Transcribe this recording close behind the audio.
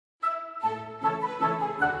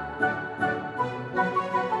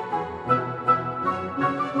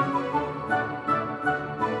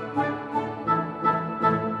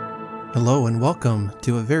Hello and welcome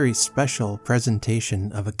to a very special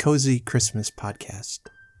presentation of a Cozy Christmas podcast.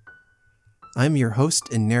 I'm your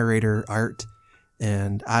host and narrator, Art,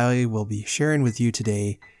 and I will be sharing with you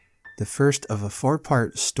today the first of a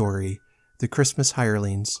 4-part story, The Christmas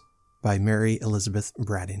Hirelings, by Mary Elizabeth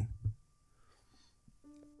Braddon.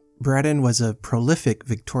 Braddon was a prolific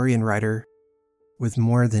Victorian writer with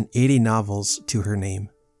more than 80 novels to her name.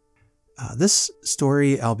 This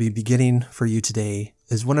story I'll be beginning for you today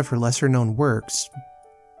is one of her lesser-known works,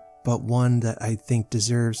 but one that I think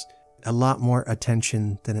deserves a lot more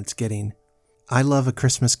attention than it's getting. I love A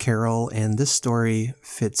Christmas Carol, and this story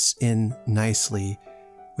fits in nicely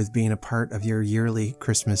with being a part of your yearly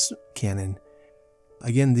Christmas canon.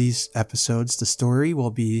 Again, these episodes, the story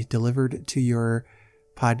will be delivered to your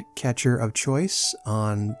podcatcher of choice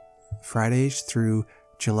on Fridays through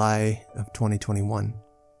July of 2021.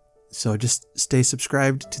 So just stay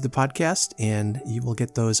subscribed to the podcast and you will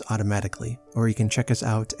get those automatically. Or you can check us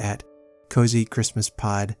out at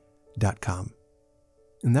cozychristmaspod.com.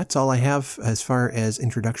 And that's all I have as far as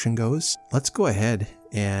introduction goes. Let's go ahead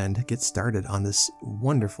and get started on this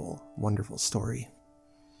wonderful, wonderful story.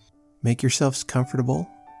 Make yourselves comfortable.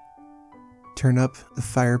 Turn up the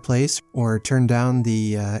fireplace or turn down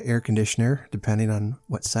the air conditioner, depending on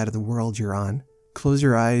what side of the world you're on. Close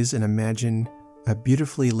your eyes and imagine a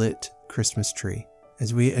beautifully lit Christmas tree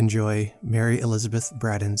as we enjoy Mary Elizabeth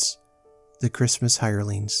Braddon's The Christmas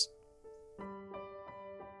Hirelings.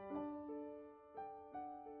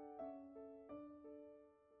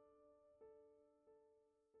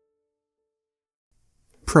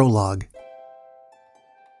 Prologue.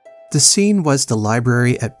 The scene was the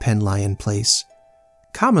library at Penlyon Place,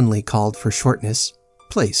 commonly called for shortness,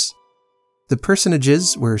 Place. The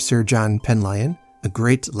personages were Sir John Penlyon, a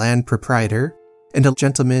great land proprietor, and a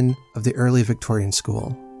gentleman of the early Victorian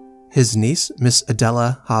school. His niece, Miss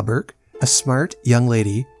Adela Hawberk, a smart young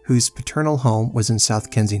lady whose paternal home was in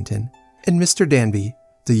South Kensington, and Mr. Danby,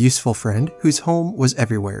 the useful friend whose home was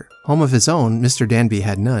everywhere. Home of his own, Mr. Danby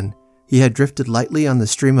had none. He had drifted lightly on the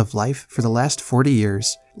stream of life for the last 40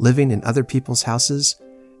 years, living in other people's houses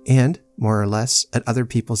and, more or less, at other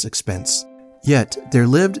people's expense. Yet there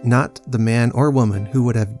lived not the man or woman who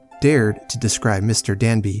would have dared to describe Mr.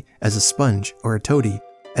 Danby as a sponge or a toady,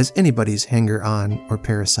 as anybody's hanger-on or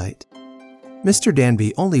parasite. Mr.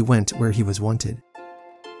 Danby only went where he was wanted,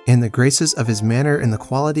 and the graces of his manner and the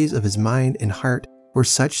qualities of his mind and heart were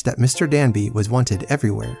such that Mr. Danby was wanted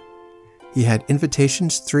everywhere. He had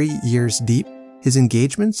invitations 3 years deep. His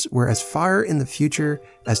engagements were as far in the future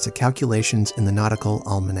as the calculations in the nautical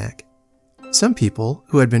almanac. Some people,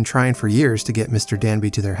 who had been trying for years to get Mr.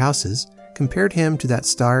 Danby to their houses, compared him to that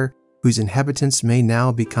star whose inhabitants may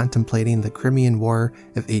now be contemplating the Crimean War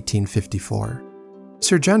of 1854.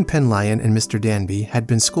 Sir John Penlyon and Mr. Danby had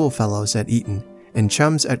been schoolfellows at Eton and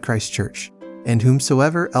chums at Christ Church, and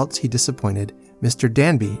whomsoever else he disappointed, Mr.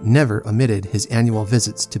 Danby never omitted his annual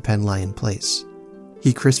visits to Penlyon Place.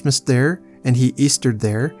 He Christmased there, and he Eastered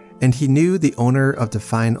there, and he knew the owner of the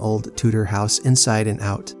fine old Tudor house inside and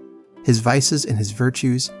out, his vices and his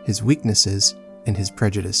virtues, his weaknesses and his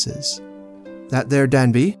prejudices. "That there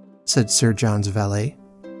Danby," said Sir John's valet,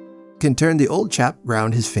 "can turn the old chap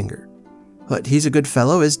round his finger. But he's a good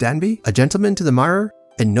fellow, is Danby, a gentleman to the marrer,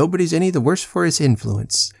 and nobody's any the worse for his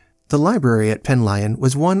influence." The library at Penlyon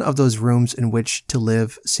was one of those rooms in which to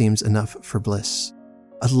live seems enough for bliss.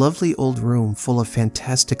 A lovely old room full of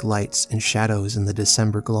fantastic lights and shadows in the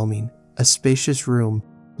December gloaming. A spacious room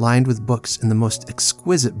lined with books in the most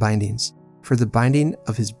exquisite bindings, for the binding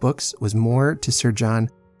of his books was more to Sir John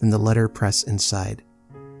than the letterpress inside.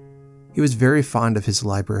 He was very fond of his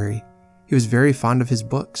library. He was very fond of his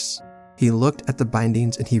books. He looked at the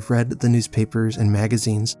bindings and he read the newspapers and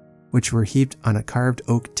magazines which were heaped on a carved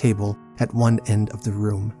oak table at one end of the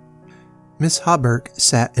room. Miss Hawberk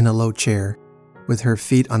sat in a low chair, with her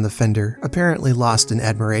feet on the fender, apparently lost in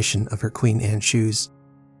admiration of her Queen Anne shoes.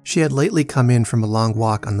 She had lately come in from a long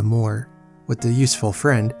walk on the moor with the useful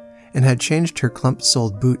friend, and had changed her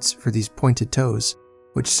clump-soled boots for these pointed toes,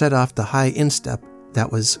 which set off the high instep that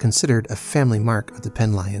was considered a family mark of the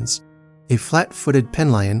Penlyons. A flat-footed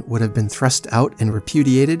Penlyon would have been thrust out and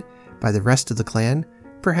repudiated by the rest of the clan,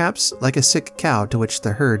 perhaps like a sick cow to which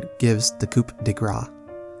the herd gives the coup de grace.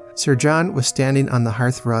 Sir John was standing on the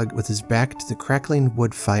hearth rug with his back to the crackling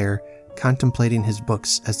wood fire, contemplating his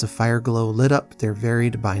books as the fire glow lit up their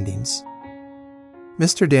varied bindings.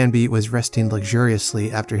 Mr. Danby was resting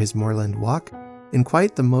luxuriously after his moorland walk in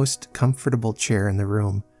quite the most comfortable chair in the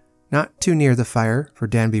room, not too near the fire, for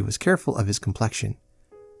Danby was careful of his complexion.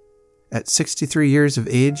 At 63 years of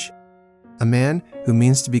age, a man who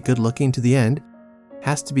means to be good-looking to the end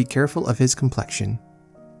has to be careful of his complexion.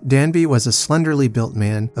 Danby was a slenderly built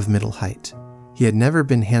man of middle height. He had never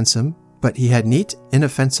been handsome, but he had neat,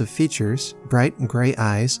 inoffensive features, bright gray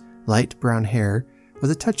eyes, light brown hair,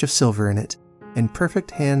 with a touch of silver in it, and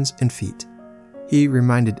perfect hands and feet. He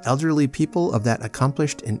reminded elderly people of that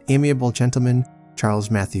accomplished and amiable gentleman,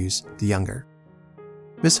 Charles Matthews the Younger.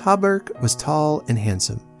 Miss Hawberk was tall and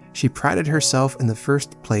handsome. She prided herself in the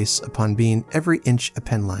first place upon being every inch a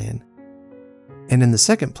Penlyon, and in the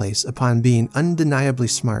second place upon being undeniably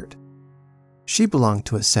smart. She belonged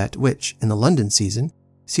to a set which, in the London season,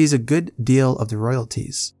 sees a good deal of the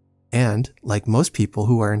royalties, and, like most people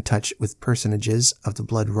who are in touch with personages of the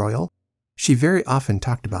blood royal, she very often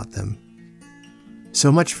talked about them.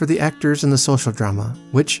 So much for the actors in the social drama,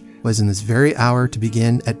 which was in this very hour to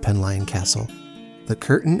begin at Penlyon Castle. The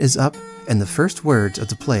curtain is up, and the first words of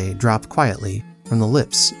the play drop quietly from the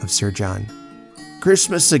lips of Sir John.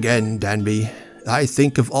 "Christmas again, Danby. I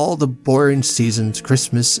think of all the boring seasons,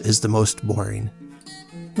 Christmas is the most boring."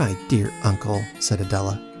 "My dear uncle," said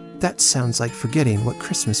Adela, "that sounds like forgetting what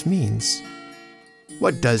Christmas means."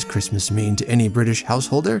 "What does Christmas mean to any British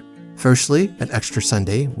householder? Firstly, an extra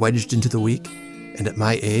Sunday wedged into the week, and at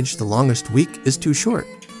my age the longest week is too short,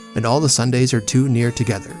 and all the Sundays are too near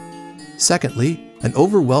together. Secondly, an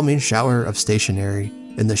overwhelming shower of stationery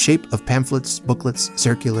in the shape of pamphlets, booklets,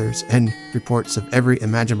 circulars, and reports of every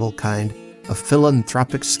imaginable kind, a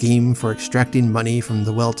philanthropic scheme for extracting money from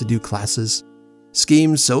the well-to-do classes,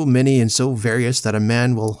 schemes so many and so various that a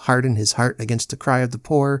man will harden his heart against the cry of the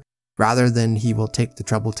poor, rather than he will take the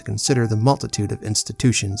trouble to consider the multitude of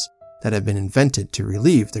institutions that have been invented to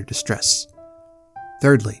relieve their distress.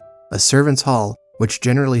 Thirdly, a servants' hall, which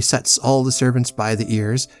generally sets all the servants by the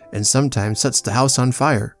ears, and sometimes sets the house on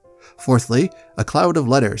fire. Fourthly, a cloud of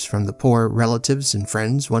letters from the poor relatives and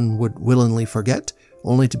friends one would willingly forget,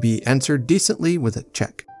 only to be answered decently with a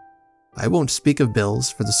check. I won't speak of bills,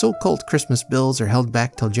 for the so-called Christmas bills are held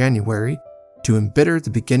back till January, to embitter the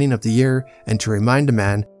beginning of the year and to remind a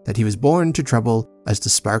man that he was born to trouble as the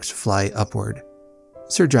sparks fly upward.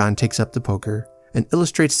 Sir John takes up the poker and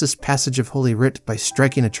illustrates this passage of Holy Writ by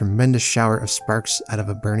striking a tremendous shower of sparks out of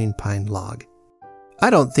a burning pine log. "I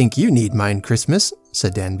don't think you need mind Christmas,"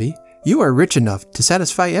 said Danby. "You are rich enough to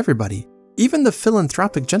satisfy everybody, even the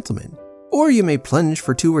philanthropic gentlemen. Or you may plunge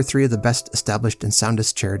for 2 or 3 of the best established and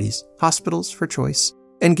soundest charities, hospitals for choice,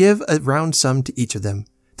 and give a round sum to each of them.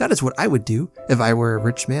 That is what I would do if I were a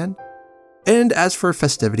rich man. And as for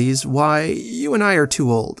festivities, why, you and I are too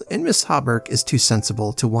old, and Miss Hawberk is too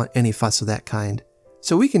sensible to want any fuss of that kind.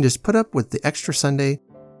 So we can just put up with the extra Sunday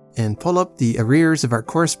and pull up the arrears of our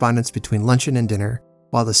correspondence between luncheon and dinner,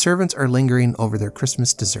 while the servants are lingering over their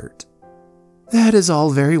Christmas dessert." "That is all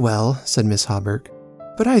very well," said Miss Hawberk,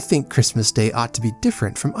 "but I think Christmas Day ought to be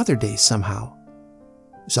different from other days somehow."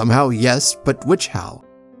 "Somehow, yes, but which how?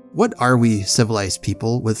 What are we, civilized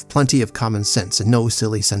people, with plenty of common sense and no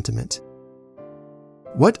silly sentiment?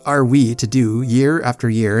 What are we to do year after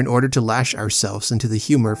year in order to lash ourselves into the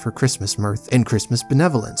humor for Christmas mirth and Christmas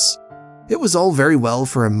benevolence? It was all very well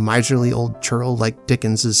for a miserly old churl like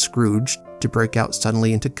Dickens's Scrooge to break out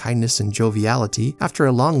suddenly into kindness and joviality after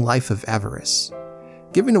a long life of avarice.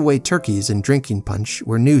 Giving away turkeys and drinking punch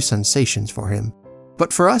were new sensations for him.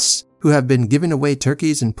 But for us, who have been giving away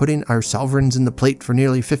turkeys and putting our sovereigns in the plate for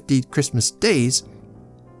nearly 50 Christmas days,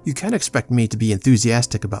 you can't expect me to be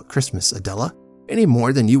enthusiastic about Christmas, Adela, any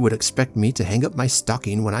more than you would expect me to hang up my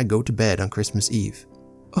stocking when I go to bed on Christmas Eve."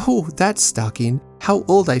 "Oh, that stocking! How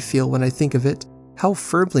old I feel when I think of it! How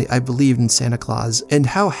firmly I believed in Santa Claus, and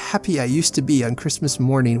how happy I used to be on Christmas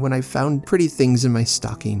morning when I found pretty things in my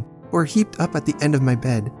stocking, or heaped up at the end of my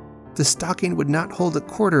bed. The stocking would not hold a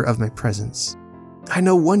quarter of my presents. I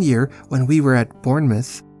know one year when we were at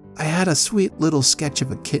Bournemouth, I had a sweet little sketch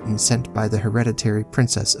of a kitten sent by the hereditary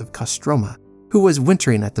Princess of Kostroma, who was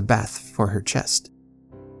wintering at the Bath for her chest.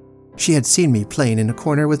 She had seen me playing in a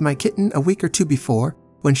corner with my kitten a week or 2 before,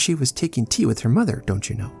 when she was taking tea with her mother, don't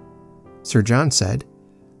you know?" Sir John said,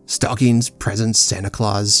 "Stockings, presents, Santa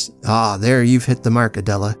Claus. Ah, there you've hit the mark,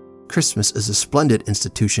 Adela. Christmas is a splendid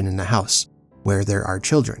institution in the house where there are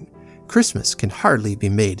children. Christmas can hardly be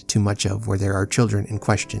made too much of where there are children in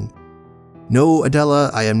question. No,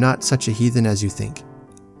 Adela, I am not such a heathen as you think.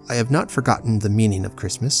 I have not forgotten the meaning of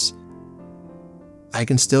Christmas. I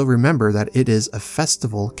can still remember that it is a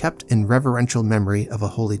festival kept in reverential memory of a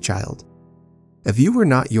holy child. If you were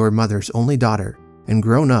not your mother's only daughter and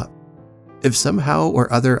grown up, if somehow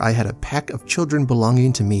or other I had a pack of children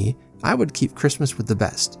belonging to me, I would keep Christmas with the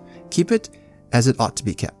best, keep it as it ought to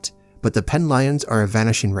be kept. But the Penlyons are a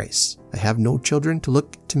vanishing race. I have no children to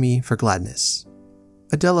look to me for gladness."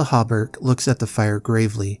 Adela Hawberk looks at the fire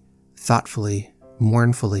gravely, thoughtfully,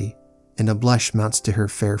 mournfully, and a blush mounts to her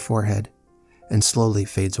fair forehead, and slowly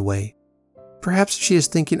fades away. Perhaps she is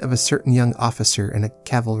thinking of a certain young officer in a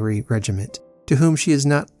cavalry regiment, to whom she is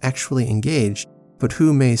not actually engaged, but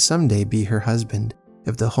who may someday be her husband,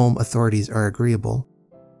 if the home authorities are agreeable.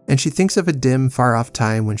 And she thinks of a dim, far-off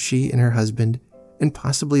time when she and her husband, and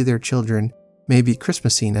possibly their children, may be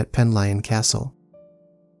Christmasing at Penlyon Castle.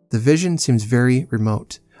 The vision seems very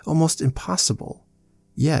remote, almost impossible.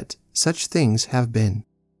 Yet, such things have been.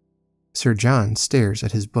 Sir John stares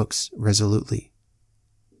at his books resolutely.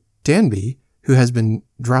 Danby, who has been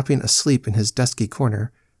dropping asleep in his dusky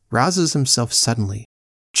corner, rouses himself suddenly.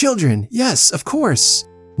 Children, yes, of course!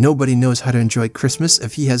 Nobody knows how to enjoy Christmas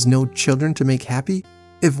if he has no children to make happy.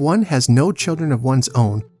 If one has no children of one's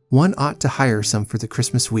own, one ought to hire some for the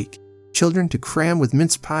Christmas week. Children to cram with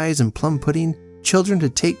mince pies and plum pudding, children to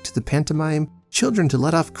take to the pantomime, children to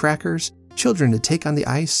let off crackers, children to take on the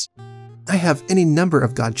ice. I have any number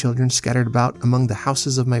of godchildren scattered about among the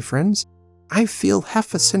houses of my friends. I feel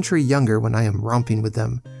half a century younger when I am romping with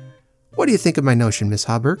them. What do you think of my notion, Miss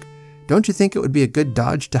Hawberk? Don't you think it would be a good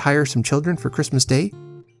dodge to hire some children for Christmas Day?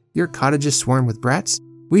 Your cottages swarm with brats.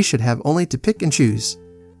 We should have only to pick and choose.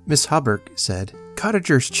 Miss Hawberk said,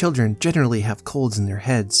 Cottagers' children generally have colds in their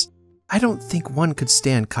heads. I don't think one could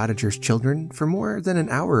stand cottagers' children for more than an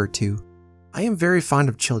hour or two. I am very fond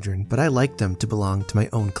of children, but I like them to belong to my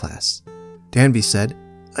own class. Danby said,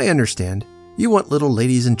 I understand. You want little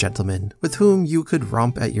ladies and gentlemen with whom you could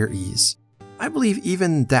romp at your ease. I believe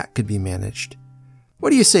even that could be managed. What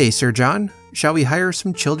do you say, Sir John? Shall we hire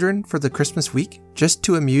some children for the Christmas week, just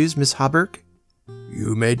to amuse Miss Hawberk?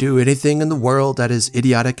 You may do anything in the world that is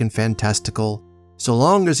idiotic and fantastical, so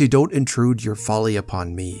long as you don't intrude your folly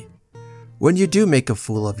upon me. When you do make a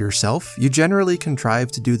fool of yourself, you generally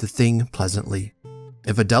contrive to do the thing pleasantly.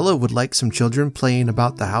 If Adela would like some children playing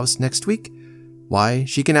about the house next week, why,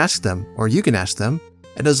 she can ask them, or you can ask them,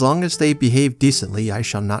 and as long as they behave decently, I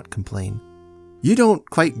shall not complain. You don't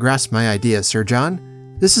quite grasp my idea, Sir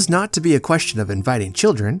John. This is not to be a question of inviting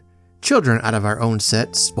children. Children out of our own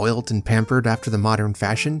set, spoilt and pampered after the modern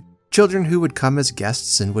fashion. Children who would come as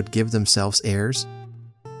guests and would give themselves airs.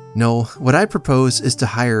 No, what I propose is to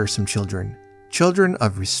hire some children. Children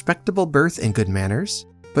of respectable birth and good manners,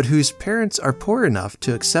 but whose parents are poor enough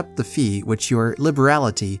to accept the fee which your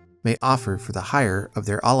liberality may offer for the hire of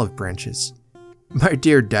their olive branches. My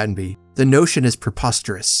dear Danby, the notion is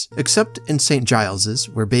preposterous. Except in St. Giles's,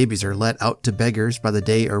 where babies are let out to beggars by the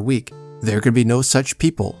day or week, there could be no such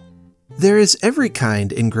people. There is every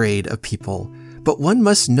kind and grade of people, but one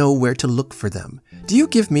must know where to look for them. Do you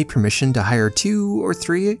give me permission to hire 2 or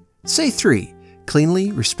 3, say 3,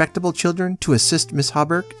 cleanly, respectable children to assist Miss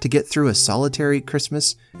Hawberk to get through a solitary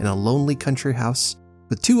Christmas in a lonely country house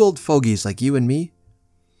with 2 old fogies like you and me?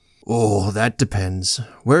 Oh, that depends.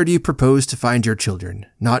 Where do you propose to find your children?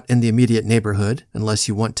 Not in the immediate neighborhood, unless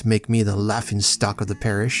you want to make me the laughing-stock of the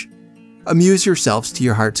parish. Amuse yourselves to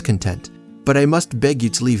your heart's content, but I must beg you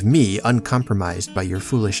to leave me uncompromised by your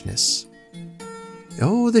foolishness.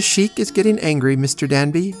 Oh, the sheik is getting angry, Mr.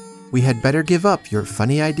 Danby. We had better give up your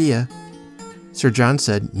funny idea. Sir John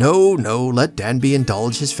said, No, let Danby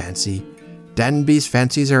indulge his fancy. Danby's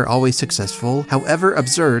fancies are always successful, however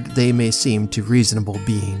absurd they may seem to reasonable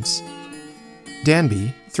beings.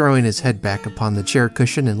 Danby, throwing his head back upon the chair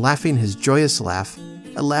cushion and laughing his joyous laugh,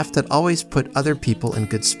 a laugh that always put other people in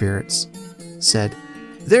good spirits, said,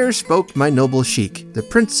 There spoke my noble sheik, the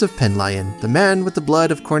Prince of Penlyon, the man with the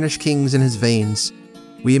blood of Cornish kings in his veins.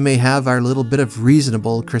 We may have our little bit of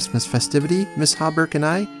reasonable Christmas festivity, Miss Hawberk and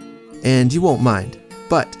I, and you won't mind.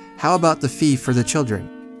 But how about the fee for the children?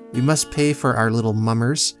 We must pay for our little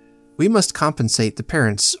mummers. We must compensate the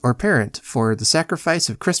parents or parent for the sacrifice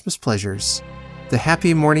of Christmas pleasures. The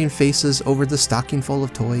happy morning faces over the stocking full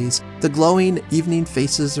of toys, the glowing evening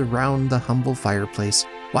faces around the humble fireplace,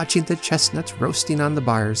 watching the chestnuts roasting on the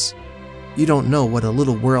bars. You don't know what a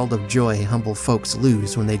little world of joy humble folks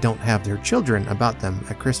lose when they don't have their children about them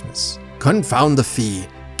at Christmas. Confound the fee.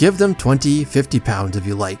 Give them 20, 50 pounds if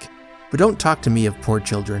you like, but don't talk to me of poor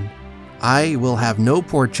children. I will have no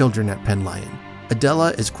poor children at Penlyon.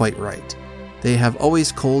 Adela is quite right. They have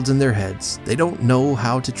always colds in their heads. They don't know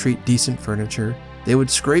how to treat decent furniture. They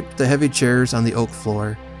would scrape the heavy chairs on the oak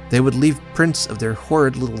floor. They would leave prints of their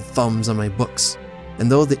horrid little thumbs on my books.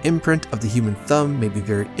 And though the imprint of the human thumb may be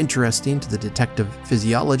very interesting to the detective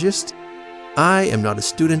physiologist, I am not a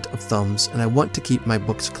student of thumbs, and I want to keep my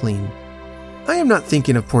books clean. I am not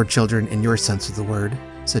thinking of poor children in your sense of the word,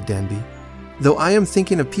 said Danby, though I am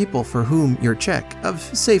thinking of people for whom your check of,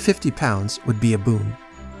 say, 50 pounds would be a boon.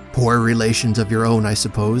 Poor relations of your own, I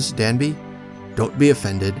suppose, Danby? Don't be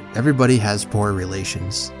offended, everybody has poor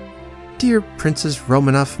relations. Dear Princess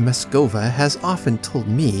Romanov Meskova has often told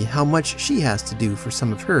me how much she has to do for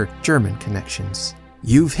some of her German connections.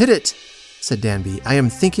 You've hit it, said Danby. I am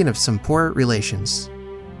thinking of some poor relations.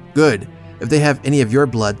 Good. If they have any of your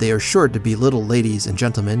blood, they are sure to be little ladies and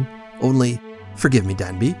gentlemen. Only, forgive me,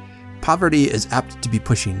 Danby, poverty is apt to be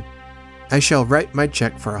pushing. I shall write my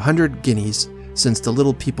check for 100 guineas, since the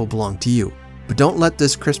little people belong to you. But don't let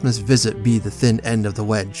this Christmas visit be the thin end of the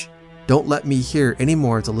wedge. Don't let me hear any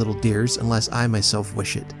more of the little dears unless I myself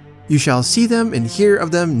wish it. You shall see them and hear of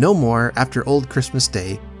them no more after old Christmas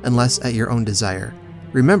Day, unless at your own desire.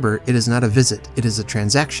 Remember, it is not a visit, it is a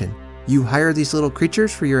transaction. You hire these little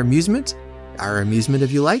creatures for your amusement, our amusement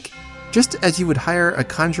if you like, just as you would hire a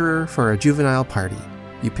conjurer for a juvenile party.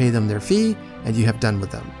 You pay them their fee, and you have done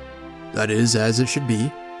with them. That is as it should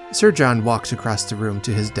be. Sir John walks across the room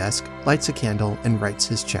to his desk, lights a candle, and writes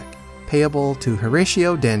his check, payable to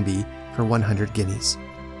Horatio Danby for 100 guineas,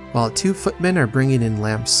 while 2 footmen are bringing in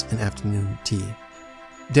lamps and afternoon tea.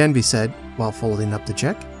 Danby said, while folding up the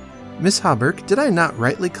check, Miss Hawberk, did I not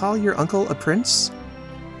rightly call your uncle a prince?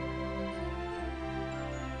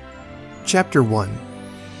 Chapter 1.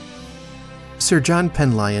 Sir John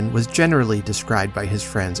Penlyon was generally described by his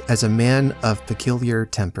friends as a man of peculiar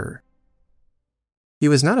temper. He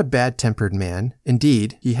was not a bad-tempered man.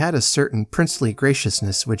 Indeed, he had a certain princely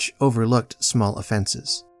graciousness which overlooked small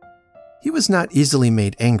offenses. He was not easily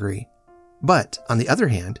made angry, but, on the other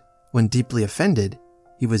hand, when deeply offended,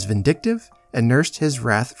 he was vindictive and nursed his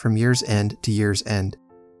wrath from year's end to year's end,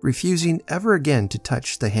 refusing ever again to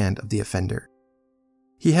touch the hand of the offender.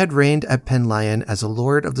 He had reigned at Penlyon as a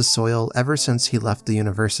lord of the soil ever since he left the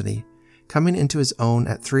university, coming into his own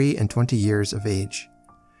at 23 years of age.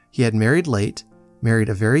 He had married late, married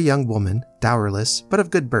a very young woman, dowerless, but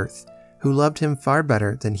of good birth, who loved him far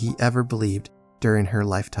better than he ever believed during her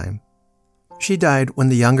lifetime. She died when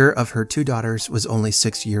the younger of her 2 daughters was only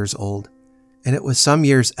 6 years old, and it was some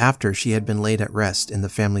years after she had been laid at rest in the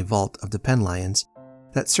family vault of the Penlyons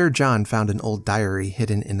that Sir John found an old diary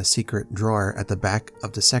hidden in a secret drawer at the back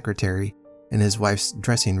of the secretary in his wife's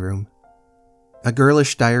dressing room. A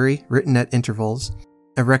girlish diary, written at intervals,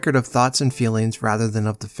 a record of thoughts and feelings rather than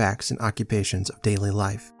of the facts and occupations of daily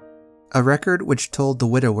life. A record which told the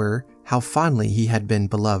widower how fondly he had been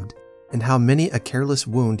beloved, and how many a careless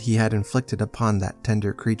wound he had inflicted upon that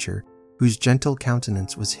tender creature, whose gentle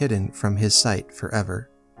countenance was hidden from his sight forever.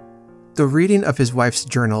 The reading of his wife's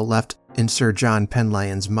journal left in Sir John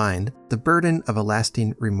Penlyon's mind the burden of a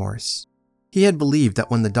lasting remorse. He had believed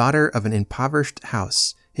that when the daughter of an impoverished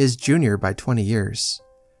house, his junior by 20 years,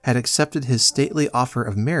 had accepted his stately offer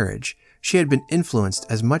of marriage, she had been influenced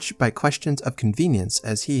as much by questions of convenience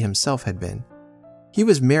as he himself had been. He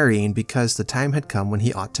was marrying because the time had come when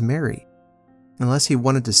he ought to marry, unless he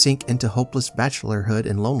wanted to sink into hopeless bachelorhood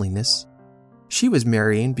and loneliness. She was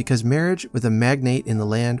marrying because marriage with a magnate in the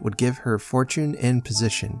land would give her fortune and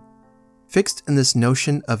position. Fixed in this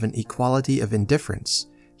notion of an equality of indifference,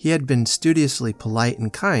 he had been studiously polite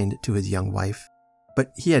and kind to his young wife,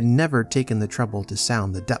 but he had never taken the trouble to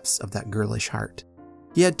sound the depths of that girlish heart.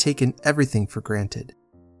 He had taken everything for granted.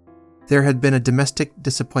 There had been a domestic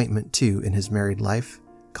disappointment, too, in his married life,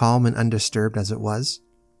 calm and undisturbed as it was.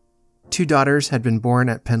 2 daughters had been born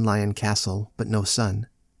at Penlyon Castle, but no son,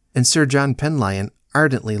 and Sir John Penlyon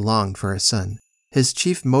ardently longed for a son. His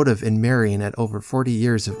chief motive in marrying at over 40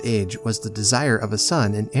 years of age was the desire of a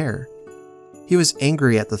son and heir. He was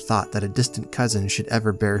angry at the thought that a distant cousin should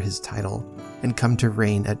ever bear his title and come to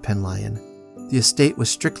reign at Penlyon. The estate was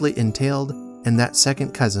strictly entailed, and that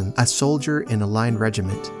second cousin, a soldier in a line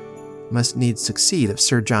regiment, must needs succeed if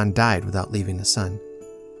Sir John died without leaving a son.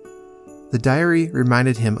 The diary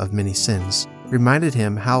reminded him of many sins, reminded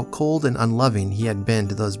him how cold and unloving he had been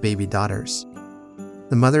to those baby daughters.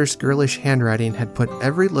 The mother's girlish handwriting had put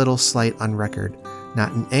every little slight on record,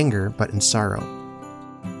 not in anger but in sorrow.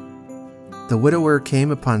 The widower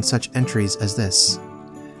came upon such entries as this: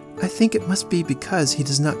 I think it must be because he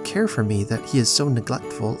does not care for me that he is so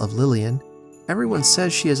neglectful of Lillian. Everyone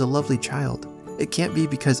says she is a lovely child. It can't be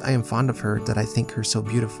because I am fond of her that I think her so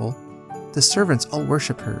beautiful. The servants all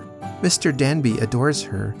worship her. Mr. Danby adores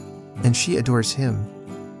her, and she adores him.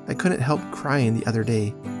 I couldn't help crying the other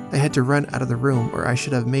day. I had to run out of the room, or I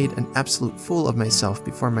should have made an absolute fool of myself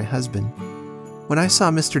before my husband. When I saw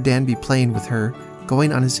Mr. Danby playing with her,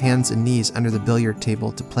 going on his hands and knees under the billiard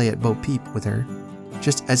table to play at bo-peep with her,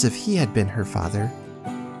 just as if he had been her father,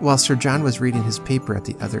 while Sir John was reading his paper at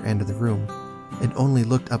the other end of the room, and only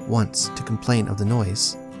looked up once to complain of the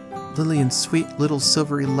noise, Lillian's sweet little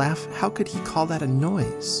silvery laugh, how could he call that a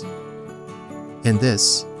noise? And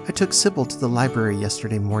this, I took Sybil to the library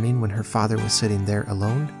yesterday morning when her father was sitting there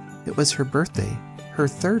alone. It was her birthday, her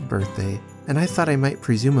 3rd birthday, and I thought I might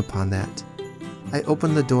presume upon that. I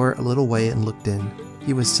opened the door a little way and looked in.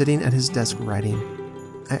 He was sitting at his desk writing.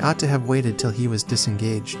 I ought to have waited till he was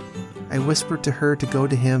disengaged. I whispered to her to go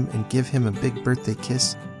to him and give him a big birthday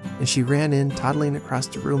kiss, and she ran in, toddling across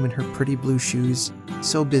the room in her pretty blue shoes,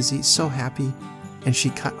 so busy, so happy, and she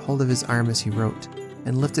caught hold of his arm as he wrote,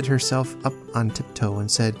 and lifted herself up on tiptoe and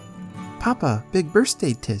said, "Papa, big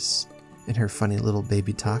birthday tis," in her funny little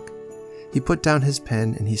baby talk. He put down his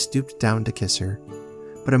pen and he stooped down to kiss her.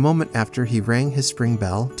 But a moment after he rang his spring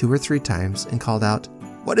bell 2 or 3 times and called out,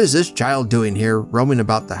 "What is this child doing here, roaming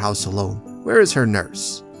about the house alone? Where is her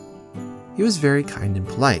nurse?" He was very kind and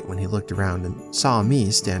polite when he looked around and saw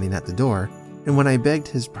me standing at the door, and when I begged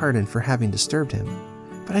his pardon for having disturbed him.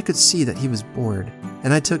 But I could see that he was bored,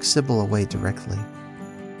 and I took Sybil away directly.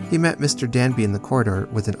 He met Mr. Danby in the corridor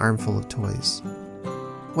with an armful of toys.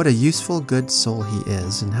 What a useful, good soul he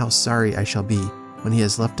is, and how sorry I shall be when he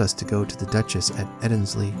has left us to go to the Duchess at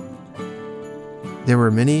Edinsley. There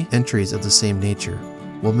were many entries of the same nature,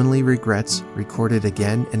 womanly regrets recorded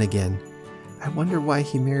again and again. I wonder why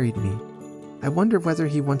he married me. I wonder whether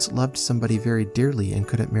he once loved somebody very dearly and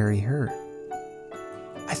couldn't marry her.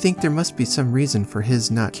 I think there must be some reason for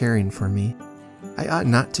his not caring for me. I ought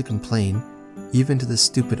not to complain, even to the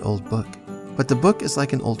stupid old book. But the book is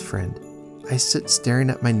like an old friend. I sit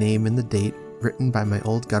staring at my name and the date written by my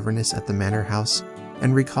old governess at the manor house,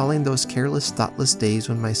 and recalling those careless, thoughtless days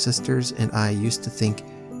when my sisters and I used to think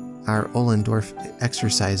our Ollendorf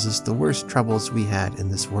exercises the worst troubles we had in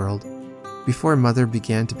this world. Before Mother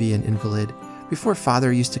began to be an invalid, before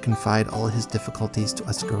Father used to confide all his difficulties to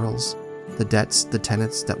us girls, the debts, the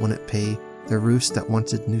tenants that wouldn't pay, the roofs that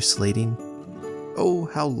wanted new slating. Oh,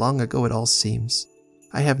 how long ago it all seems.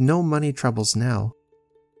 I have no money troubles now.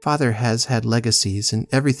 Father has had legacies and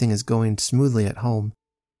everything is going smoothly at home,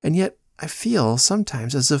 and yet I feel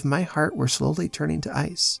sometimes as if my heart were slowly turning to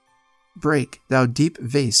ice. Break, thou deep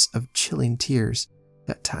vase of chilling tears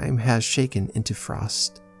that time has shaken into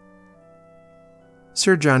frost.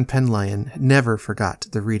 Sir John Penlyon never forgot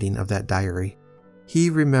the reading of that diary. He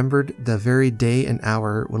remembered the very day and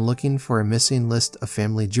hour when looking for a missing list of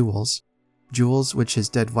family jewels, jewels which his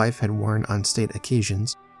dead wife had worn on state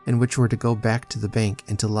occasions, and which were to go back to the bank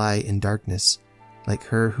and to lie in darkness, like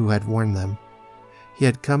her who had worn them. He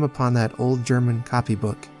had come upon that old German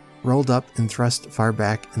copybook, rolled up and thrust far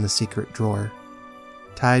back in the secret drawer,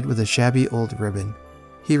 tied with a shabby old ribbon.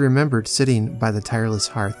 He remembered sitting by the tireless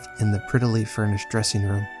hearth in the prettily furnished dressing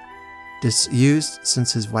room, disused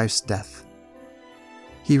since his wife's death.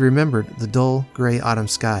 He remembered the dull gray autumn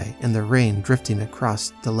sky and the rain drifting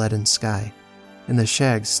across the leaden sky, and the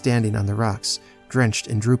shags standing on the rocks, drenched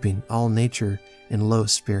and drooping, all nature in low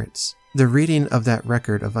spirits. The reading of that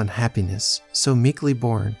record of unhappiness, so meekly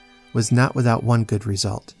borne, was not without one good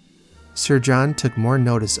result. Sir John took more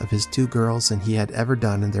notice of his 2 girls than he had ever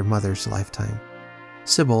done in their mother's lifetime.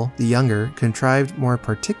 Sybil, the younger, contrived more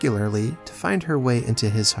particularly to find her way into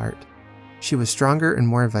his heart. She was stronger and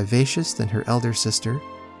more vivacious than her elder sister.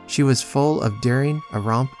 She was full of daring, a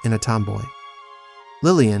romp, and a tomboy.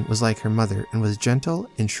 Lillian was like her mother and was gentle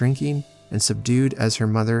and shrinking and subdued as her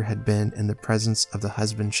mother had been in the presence of the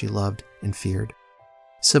husband she loved and feared.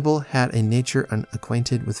 Sybil had a nature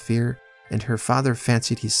unacquainted with fear, and her father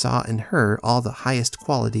fancied he saw in her all the highest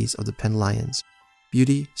qualities of the Penlyons: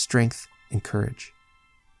 beauty, strength, and courage.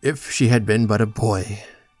 "If she had been but a boy,"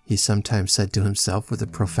 he sometimes said to himself with a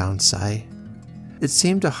profound sigh. It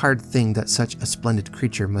seemed a hard thing that such a splendid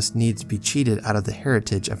creature must needs be cheated out of the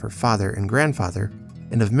heritage of her father and grandfather,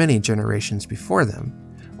 and of many generations before them,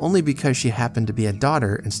 only because she happened to be a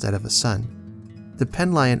daughter instead of a son. The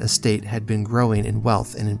Penlyon estate had been growing in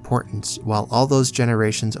wealth and importance while all those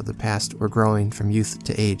generations of the past were growing from youth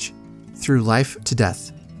to age. Through life to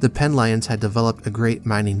death, the Penlyons had developed a great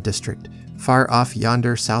mining district, far off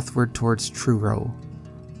yonder southward towards Truro.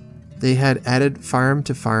 They had added farm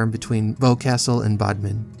to farm between Boscastle and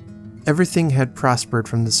Bodmin. Everything had prospered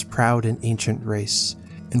from this proud and ancient race,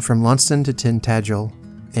 and from Launceston to Tintagel,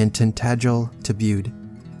 and Tintagel to Bude,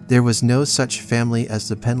 there was no such family as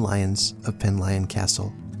the Penlyons of Penlyon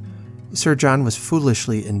Castle. Sir John was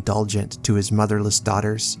foolishly indulgent to his motherless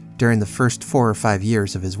daughters during the first 4 or 5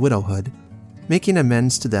 years of his widowhood, making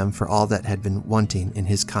amends to them for all that had been wanting in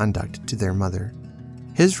his conduct to their mother.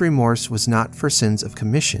 His remorse was not for sins of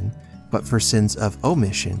commission, but for sins of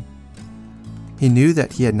omission. He knew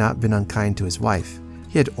that he had not been unkind to his wife,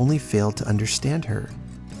 he had only failed to understand her.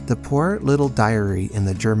 The poor little diary in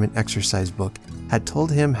the German exercise book had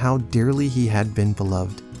told him how dearly he had been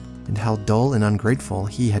beloved, and how dull and ungrateful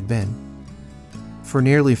he had been. For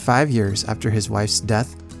nearly 5 years after his wife's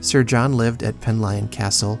death, Sir John lived at Penlyon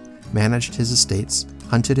Castle, managed his estates,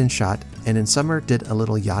 hunted and shot, and in summer did a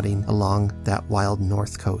little yachting along that wild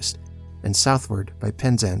north coast, and southward by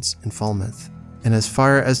Penzance and Falmouth, and as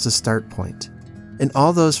far as the Start Point. In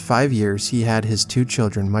all those 5 years he had his 2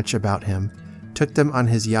 children much about him, took them on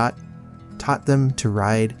his yacht, taught them to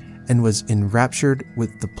ride, and was enraptured with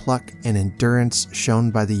the pluck and endurance shown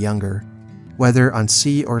by the younger, whether on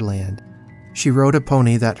sea or land. She rode a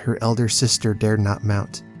pony that her elder sister dared not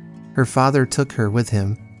mount. Her father took her with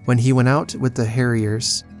him when he went out with the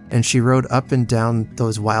harriers, and she rode up and down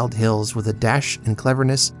those wild hills with a dash and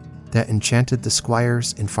cleverness that enchanted the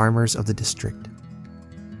squires and farmers of the district.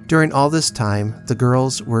 During all this time, the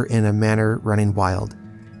girls were in a manner running wild.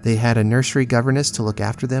 They had a nursery governess to look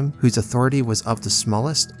after them, whose authority was of the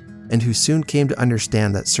smallest, and who soon came to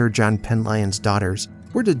understand that Sir John Penlyon's daughters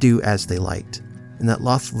were to do as they liked, and that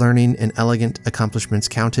loth learning and elegant accomplishments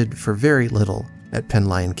counted for very little at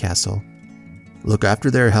Penlyon Castle. "Look after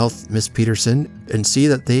their health, Miss Peterson, and see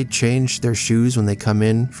that they change their shoes when they come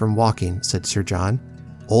in from walking," said Sir John.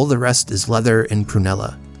 "All the rest is leather and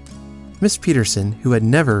prunella." Miss Peterson, who had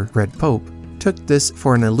never read Pope, took this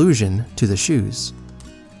for an allusion to the shoes.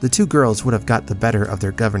 The 2 girls would have got the better of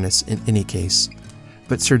their governess in any case,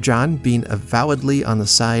 but Sir John being avowedly on the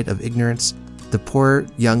side of ignorance, the poor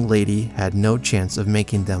young lady had no chance of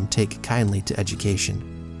making them take kindly to education.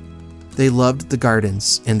 They loved the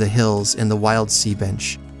gardens and the hills and the wild sea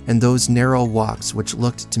bench, and those narrow walks which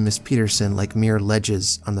looked to Miss Peterson like mere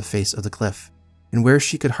ledges on the face of the cliff, and where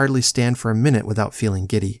she could hardly stand for a minute without feeling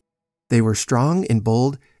giddy. They were strong and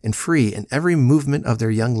bold and free in every movement of their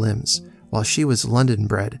young limbs, while she was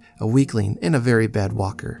London-bred, a weakling, and a very bad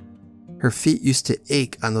walker. Her feet used to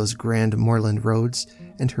ache on those grand moorland roads,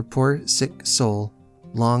 and her poor sick soul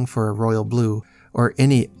longed for a royal blue or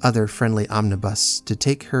any other friendly omnibus to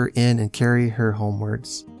take her in and carry her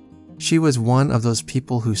homewards. She was one of those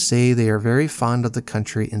people who say they are very fond of the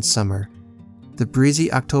country in summer. The breezy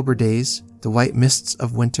October days, the white mists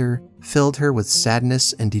of winter, filled her with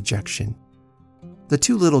sadness and dejection. The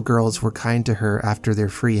 2 little girls were kind to her after their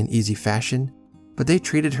free and easy fashion, but they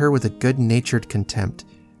treated her with a good-natured contempt.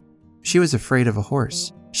 She was afraid of a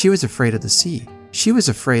horse. She was afraid of the sea. She was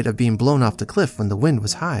afraid of being blown off the cliff when the wind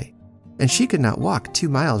was high, and she could not walk 2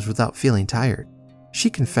 miles without feeling tired. She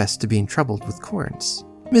confessed to being troubled with corns.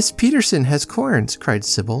 "Miss Peterson has corns," cried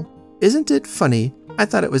Sybil. "Isn't it funny? I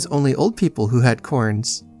thought it was only old people who had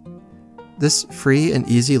corns." This free and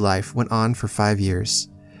easy life went on for 5 years.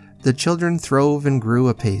 The children throve and grew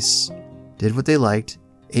apace, did what they liked,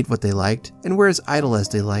 ate what they liked, and were as idle as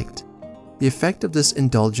they liked. The effect of this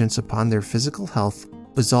indulgence upon their physical health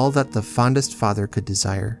was all that the fondest father could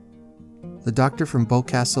desire. The doctor from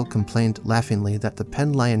Boscastle complained laughingly that the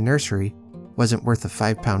Penlyon nursery wasn't worth a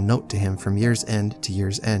 £5 note to him from year's end to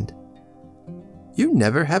year's end. "You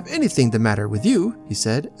never have anything the matter with you," he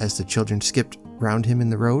said, as the children skipped round him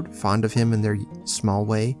in the road, fond of him in their small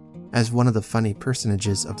way, as one of the funny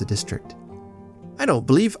personages of the district. "I don't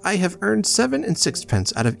believe I have earned 7 and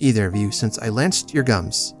 6pence out of either of you since I lanced your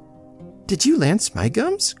gums." "Did you lance my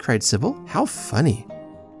gums?" cried Sybil. "How funny."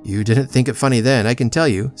 "You didn't think it funny then, I can tell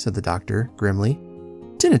you," said the doctor, grimly.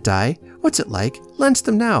 "Didn't I? What's it like? Lance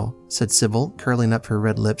them now," said Sybil, curling up her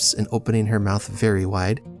red lips and opening her mouth very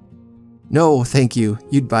wide. "No, thank you.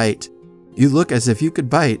 You'd bite." "You look as if you could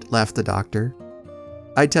bite," laughed the doctor.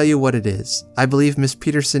 "I tell you what it is. I believe Miss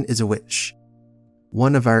Peterson is a witch.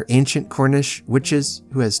 One of our ancient Cornish witches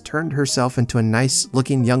who has turned herself into a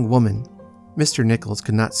nice-looking young woman." Mr. Nichols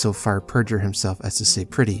could not so far perjure himself as to say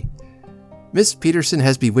pretty. "Miss Peterson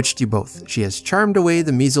has bewitched you both. She has charmed away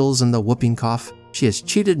the measles and the whooping cough. She has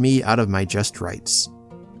cheated me out of my just rights."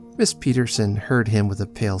 Miss Peterson heard him with a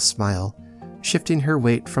pale smile, shifting her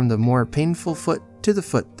weight from the more painful foot to the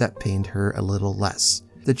foot that pained her a little less.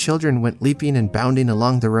 The children went leaping and bounding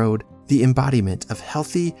along the road, the embodiment of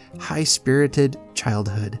healthy, high-spirited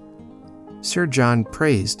childhood. Sir John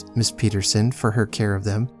praised Miss Peterson for her care of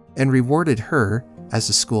them, and rewarded her, as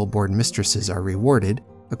the school board mistresses are rewarded,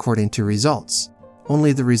 according to results.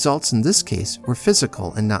 Only the results in this case were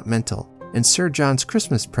physical and not mental, and Sir John's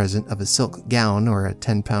Christmas present of a silk gown or a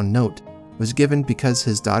 £10 note was given because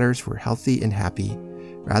his daughters were healthy and happy,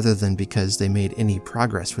 rather than because they made any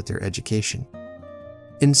progress with their education.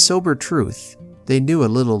 In sober truth, they knew a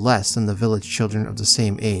little less than the village children of the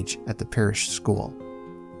same age at the parish school.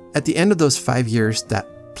 At the end of those 5 years,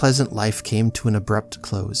 that pleasant life came to an abrupt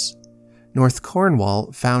close. North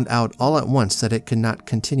Cornwall found out all at once that it could not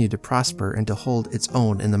continue to prosper and to hold its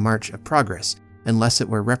own in the march of progress unless it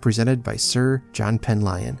were represented by Sir John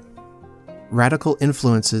Penlyon. Radical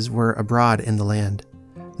influences were abroad in the land.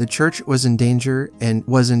 The church was in danger and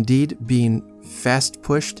was indeed being fast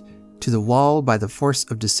pushed to the wall by the force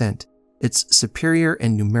of dissent, its superior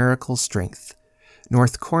and numerical strength.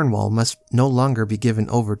 North Cornwall must no longer be given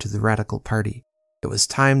over to the radical party. It was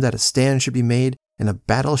time that a stand should be made and a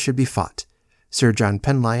battle should be fought. Sir John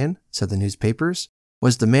Penlyon, said the newspapers,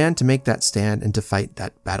 was the man to make that stand and to fight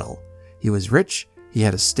that battle. He was rich, he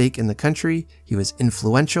had a stake in the country, he was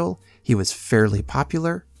influential, he was fairly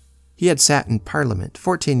popular. He had sat in Parliament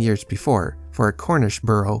 14 years before for a Cornish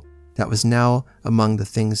borough that was now among the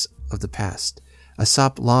things of the past, a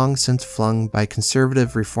sop long since flung by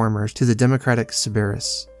conservative reformers to the democratic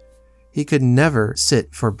Sybaris. He could never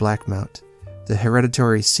sit for Blackmount, the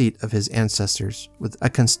hereditary seat of his ancestors, with a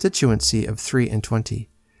constituency of 23,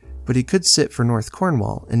 but he could sit for North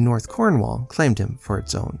Cornwall, and North Cornwall claimed him for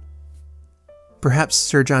its own. Perhaps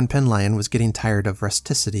Sir John Penlyon was getting tired of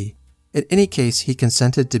rusticity. In any case, he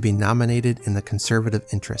consented to be nominated in the Conservative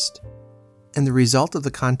interest. And the result of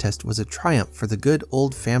the contest was a triumph for the good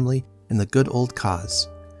old family and the good old cause.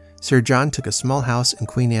 Sir John took a small house in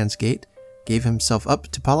Queen Anne's Gate, gave himself up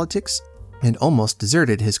to politics, and almost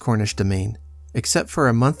deserted his Cornish domain. Except for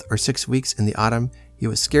a month or 6 weeks in the autumn, he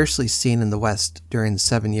was scarcely seen in the West during the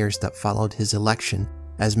 7 years that followed his election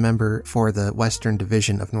as member for the Western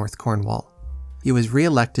Division of North Cornwall. He was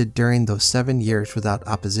re-elected during those 7 years without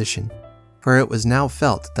opposition, for it was now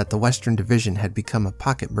felt that the Western Division had become a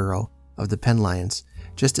pocket borough of the Penlyons,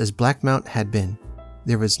 just as Blackmount had been.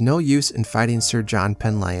 There was no use in fighting Sir John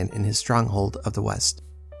Penlyon in his stronghold of the West.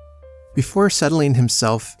 Before settling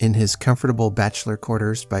himself in his comfortable bachelor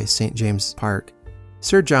quarters by St. James's Park,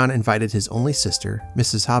 Sir John invited his only sister,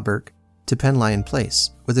 Mrs. Hawberk, to Penlyon Place,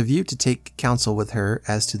 with a view to take counsel with her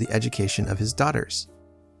as to the education of his daughters.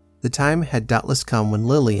 The time had doubtless come when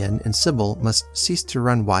Lillian and Sybil must cease to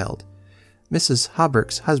run wild. Mrs.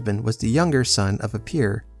 Hawberk's husband was the younger son of a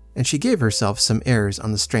peer, and she gave herself some airs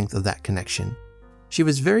on the strength of that connection. She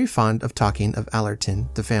was very fond of talking of Allerton,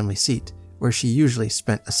 the family seat, where she usually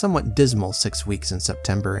spent a somewhat dismal 6 weeks in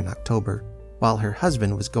September and October, while her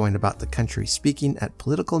husband was going about the country speaking at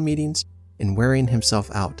political meetings and wearing himself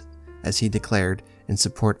out, as he declared, in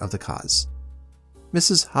support of the cause.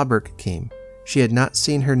 Mrs. Hawberk came. She had not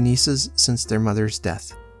seen her nieces since their mother's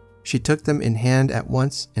death. She took them in hand at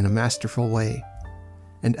once in a masterful way,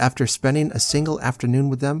 and after spending a single afternoon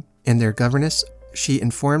with them and their governess, she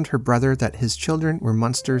informed her brother that his children were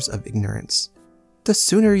monsters of ignorance. "The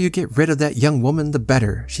sooner you get rid of that young woman, the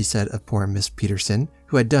better," she said of poor Miss Peterson,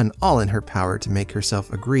 who had done all in her power to make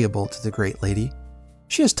herself agreeable to the great lady.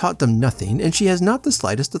 "She has taught them nothing, and she has not the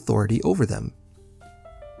slightest authority over them."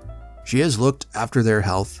 "She has looked after their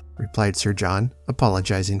health," replied Sir John,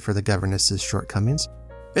 apologizing for the governess's shortcomings,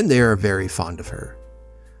 "and they are very fond of her."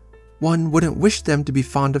 "One wouldn't wish them to be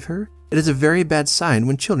fond of her. It is a very bad sign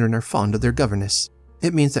when children are fond of their governess.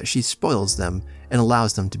 It means that she spoils them and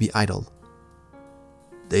allows them to be idle."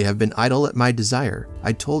 "They have been idle at my desire.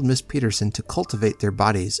 I told Miss Peterson to cultivate their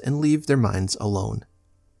bodies and leave their minds alone."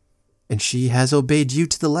 "And she has obeyed you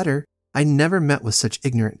to the letter. I never met with such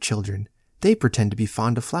ignorant children. They pretend to be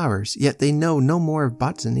fond of flowers, yet they know no more of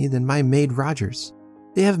botany than my maid Rogers.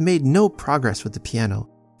 They have made no progress with the piano.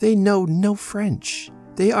 They know no French.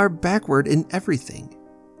 They are backward in everything."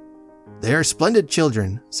 "They are splendid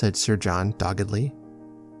children," said Sir John doggedly.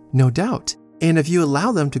 "No doubt, and if you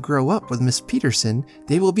allow them to grow up with Miss Peterson,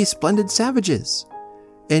 they will be splendid savages,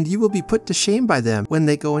 and you will be put to shame by them when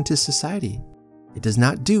they go into society. It does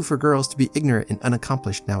not do for girls to be ignorant and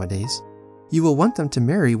unaccomplished nowadays. You will want them to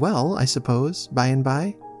marry well, I suppose, by and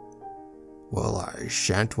by?" "Well, I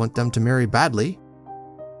shan't want them to marry badly."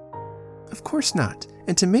 "Of course not,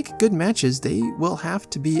 and to make good matches they will have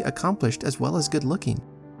to be accomplished as well as good-looking.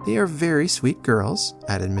 They are very sweet girls,"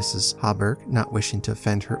 added Mrs. Hawberk, not wishing to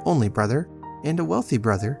offend her only brother, and a wealthy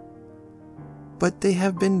brother. "But they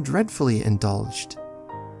have been dreadfully indulged."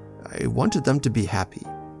 "I wanted them to be happy."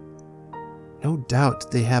 "No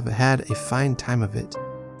doubt they have had a fine time of it.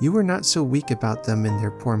 You were not so weak about them in their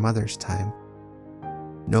poor mother's time."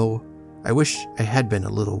 "No, I wish I had been a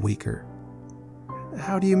little weaker."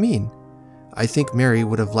 "How do you mean?" "I think Mary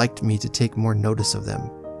would have liked me to take more notice of them."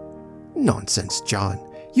 "Nonsense, John.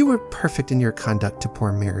 You were perfect in your conduct to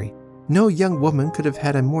poor Mary. No young woman could have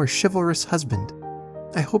had a more chivalrous husband.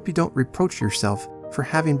 I hope you don't reproach yourself for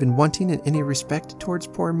having been wanting in any respect towards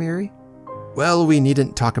poor Mary?" "Well, we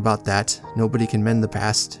needn't talk about that. Nobody can mend the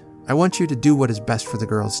past. I want you to do what is best for the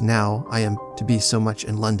girls now I am to be so much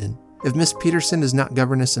in London. If Miss Peterson is not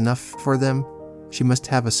governess enough for them, she must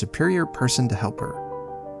have a superior person to help her.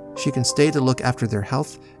 She can stay to look after their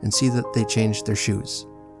health and see that they change their shoes."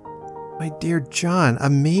 "My dear John, a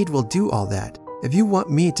maid will do all that. If you want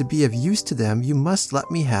me to be of use to them, you must let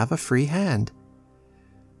me have a free hand."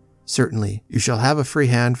 "Certainly, you shall have a free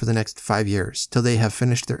hand for the next 5 years, till they have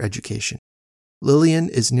finished their education. Lillian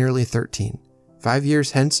is nearly 13. 5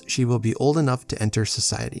 years hence she will be old enough to enter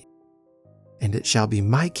society. And it shall be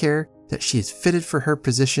my care that she is fitted for her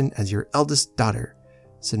position as your eldest daughter,"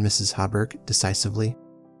 said Mrs. Hawberk decisively.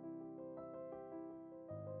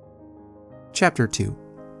 Chapter 2.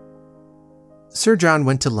 Sir John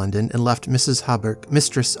went to London and left Mrs. Hawberk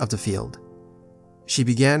mistress of the field. She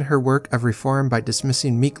began her work of reform by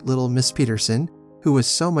dismissing meek little Miss Peterson, who was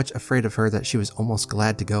so much afraid of her that she was almost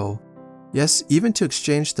glad to go. Yes, even to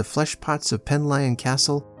exchange the flesh pots of Penlyon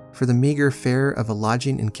Castle for the meager fare of a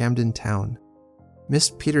lodging in Camden Town. Miss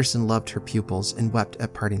Peterson loved her pupils and wept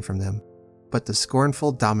at parting from them, but the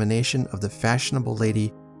scornful domination of the fashionable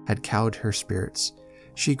lady had cowed her spirits.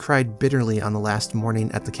 She cried bitterly on the last morning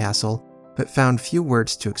at the castle, but found few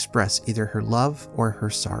words to express either her love or her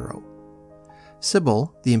sorrow.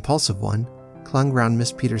 Sybil, the impulsive one, clung round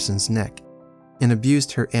Miss Peterson's neck and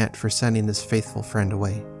abused her aunt for sending this faithful friend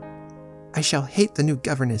away. "I shall hate the new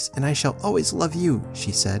governess, and I shall always love you,"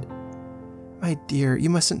 she said. "My dear, you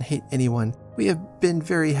mustn't hate anyone. We have been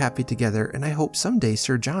very happy together, and I hope someday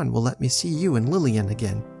Sir John will let me see you and Lillian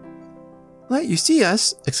again." "Let you see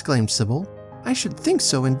us?" exclaimed Sybil. "I should think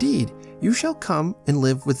so indeed. You shall come and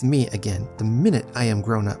live with me again the minute I am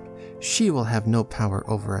grown up. She will have no power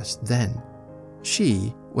over us then."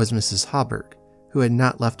 She was Mrs. Hawberk, who had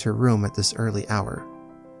not left her room at this early hour.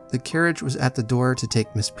 The carriage was at the door to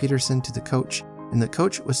take Miss Peterson to the coach, and the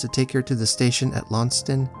coach was to take her to the station at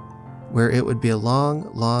Launceston, where it would be a long,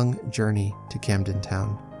 long journey to Camden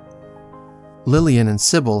Town. Lillian and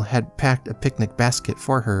Sybil had packed a picnic basket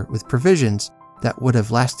for her with provisions that would have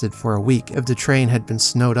lasted for a week if the train had been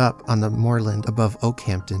snowed up on the moorland above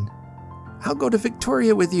Oakhampton. "I'll go to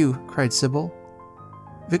Victoria with you," cried Sybil.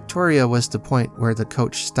 Victoria was the point where the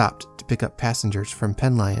coach stopped to pick up passengers from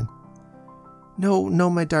Penlyon. No,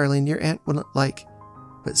 my darling, your aunt wouldn't like."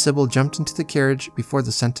 But Sybil jumped into the carriage before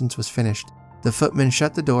the sentence was finished. The footman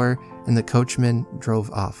shut the door, and the coachman drove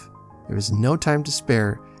off. There was no time to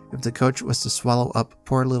spare if the coach was to swallow up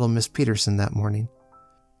poor little Miss Peterson that morning.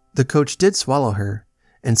 The coach did swallow her,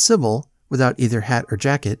 and Sybil, without either hat or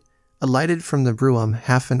jacket, alighted from the brougham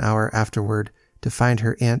half an hour afterward to find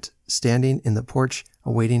her aunt standing in the porch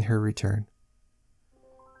awaiting her return.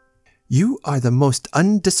 "You are the most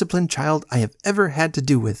undisciplined child I have ever had to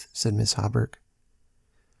do with," said Miss Hawberk.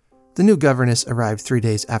 The new governess arrived 3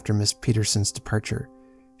 days after Miss Peterson's departure.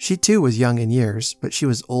 She too was young in years, but she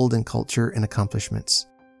was old in culture and accomplishments.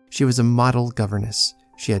 She was a model governess.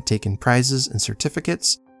 She had taken prizes and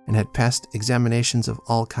certificates and had passed examinations of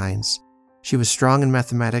all kinds. She was strong in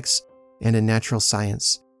mathematics and in natural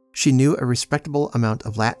science. She knew a respectable amount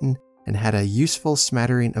of Latin and had a useful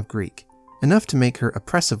smattering of Greek, enough to make her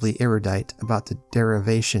oppressively erudite about the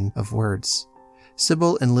derivation of words.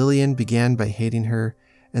 Sybil and Lillian began by hating her,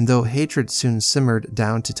 and though hatred soon simmered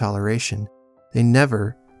down to toleration, they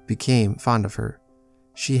never became fond of her.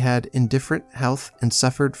 She had indifferent health and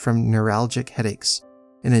suffered from neuralgic headaches,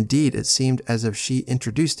 and indeed it seemed as if she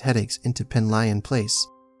introduced headaches into Penlyon Place,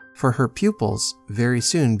 for her pupils very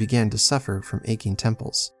soon began to suffer from aching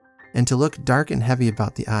temples, and to look dark and heavy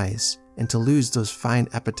about the eyes, and to lose those fine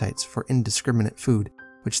appetites for indiscriminate food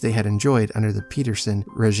which they had enjoyed under the Peterson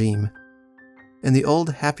regime. In the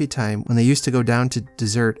old happy time when they used to go down to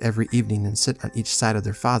dessert every evening and sit on each side of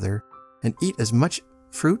their father, and eat as much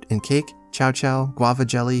fruit and cake, chow-chow, guava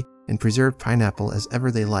jelly, and preserved pineapple as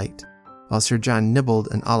ever they liked, while Sir John nibbled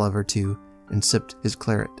an olive or two and sipped his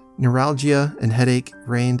claret. Neuralgia and headache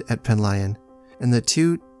reigned at Penlyon, and the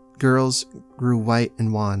two girls grew white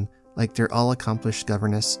and wan like their all-accomplished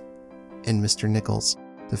governess, and Mr. Nichols,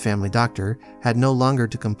 the family doctor, had no longer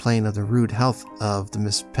to complain of the rude health of the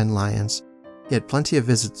Miss Penlyons. He had plenty of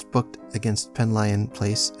visits booked against Penlyon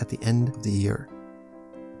Place at the end of the year.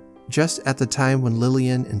 Just at the time when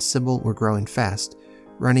Lillian and Sybil were growing fast,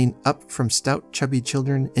 running up from stout chubby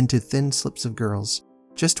children into thin slips of girls,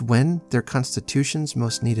 just when their constitutions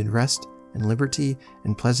most needed rest and liberty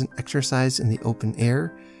and pleasant exercise in the open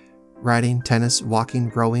air, riding, tennis, walking,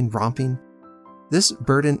 rowing, romping, this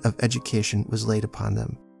burden of education was laid upon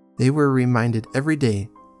them. They were reminded every day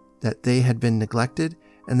that they had been neglected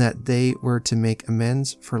and that they were to make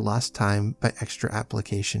amends for lost time by extra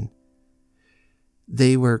application.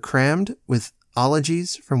 They were crammed with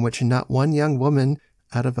ologies from which not one young woman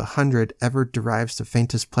out of 100 ever derives the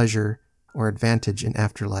faintest pleasure or advantage in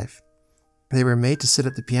afterlife. They were made to sit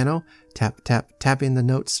at the piano, tapping the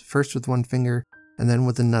notes first with one finger and then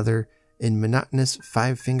with another in monotonous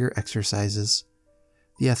 5-finger exercises.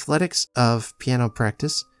 The athletics of piano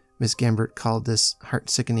practice, Miss Gambert called this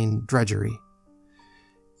heart-sickening drudgery.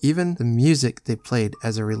 Even the music they played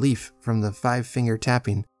as a relief from the 5-finger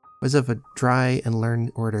tapping was of a dry and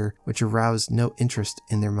learned order which aroused no interest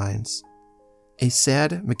in their minds. A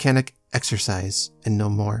sad mechanic exercise, and no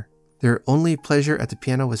more. Their only pleasure at the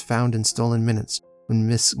piano was found in stolen minutes, when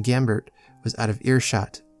Miss Gambert was out of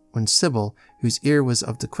earshot, when Sybil, whose ear was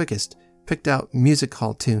of the quickest, picked out music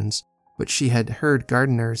hall tunes, which she had heard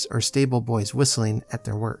gardeners or stable boys whistling at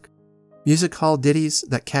their work. Music hall ditties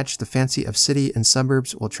that catch the fancy of city and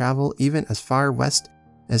suburbs will travel even as far west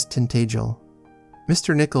as Tintagel.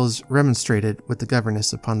 Mr. Nichols remonstrated with the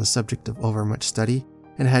governess upon the subject of overmuch study,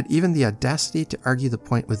 and had even the audacity to argue the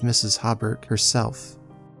point with Mrs. Hawberk herself.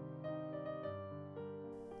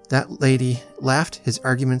 That lady laughed his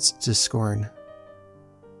arguments to scorn.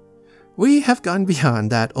 "We have gone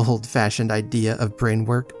beyond that old-fashioned idea of brain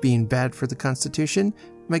work being bad for the constitution,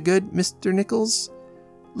 my good Mr. Nichols.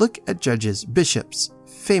 Look at judges, bishops,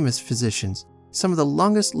 famous physicians, some of the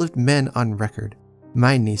longest-lived men on record.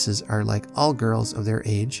 My nieces are like all girls of their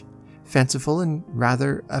age, fanciful and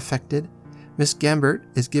rather affected. Miss Gambert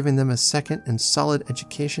is giving them a second and solid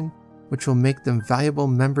education which will make them valuable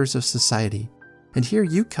members of society. And here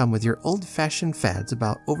you come with your old-fashioned fads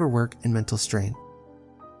about overwork and mental strain."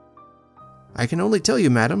 "I can only tell you,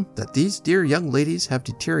 madam, that these dear young ladies have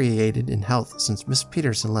deteriorated in health since Miss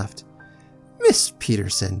Peterson left." "Miss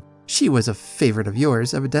Peterson! She was a favorite of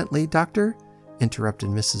yours, evidently, doctor," interrupted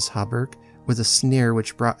Mrs. Hawberk, with a sneer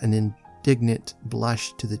which brought an indignant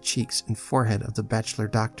blush to the cheeks and forehead of the bachelor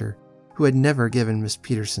doctor, who had never given Miss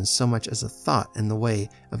Peterson so much as a thought in the way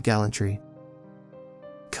of gallantry.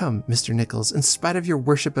 "Come, Mr. Nichols, in spite of your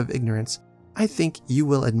worship of ignorance, I think you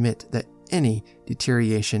will admit that any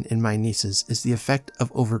deterioration in my nieces is the effect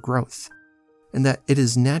of overgrowth, and that it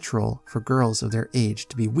is natural for girls of their age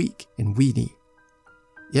to be weak and weedy."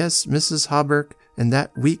 "Yes, Mrs. Hawberk, and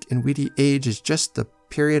that weak and weedy age is just the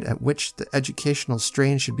period at which the educational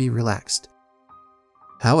strain should be relaxed.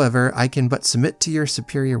 However, I can but submit to your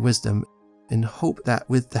superior wisdom, and hope that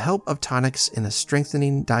with the help of tonics and a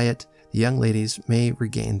strengthening diet, the young ladies may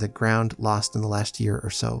regain the ground lost in the last year or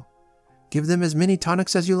so. Give them as many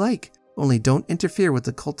tonics as you like, only don't interfere with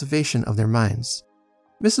the cultivation of their minds."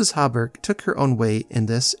 Mrs. Hawberk took her own way in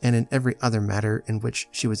this and in every other matter in which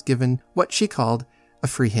she was given what she called a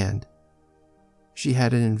free hand. She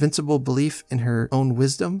had an invincible belief in her own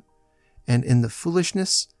wisdom and in the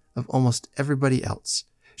foolishness of almost everybody else.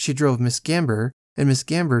 She drove Miss Gamber, and Miss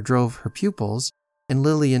Gamber drove her pupils, and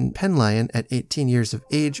Lillian Penlyon at 18 years of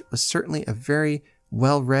age was certainly a very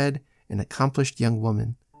well-read and accomplished young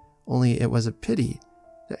woman, only it was a pity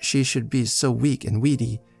that she should be so weak and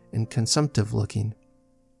weedy and consumptive-looking.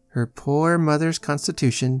 "Her poor mother's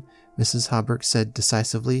constitution," Mrs. Hawberk said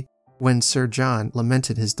decisively, when Sir John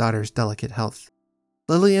lamented his daughter's delicate health.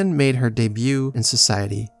 Lillian made her debut in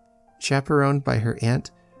society, chaperoned by her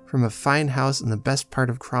aunt from a fine house in the best part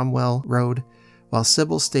of Cromwell Road, while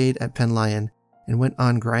Sybil stayed at Penlyon and went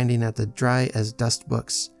on grinding at the dry-as-dust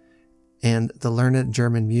books and the learned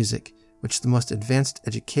German music, which the most advanced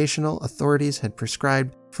educational authorities had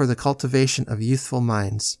prescribed for the cultivation of youthful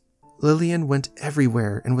minds. Lillian went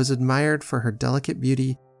everywhere and was admired for her delicate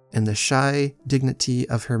beauty and the shy dignity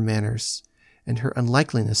of her manners, and her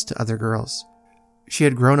unlikeliness to other girls. She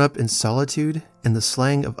had grown up in solitude, and the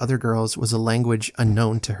slang of other girls was a language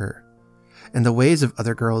unknown to her, and the ways of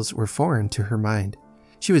other girls were foreign to her mind.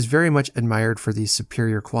 She was very much admired for these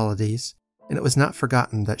superior qualities, and it was not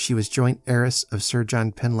forgotten that she was joint heiress of Sir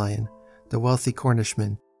John Penlyon, the wealthy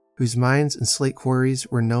Cornishman, whose mines and slate quarries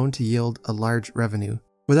were known to yield a large revenue,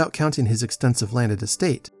 without counting his extensive landed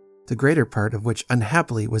estate, the greater part of which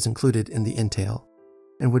unhappily was included in the entail,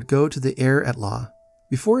 and would go to the heir at law.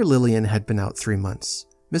 Before Lillian had been out 3 months,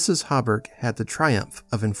 Mrs. Hawberk had the triumph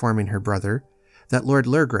of informing her brother that Lord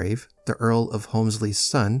Lurgrave, the Earl of Holmesley's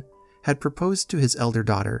son, had proposed to his elder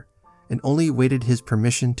daughter, and only waited his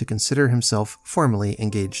permission to consider himself formally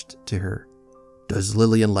engaged to her. "Does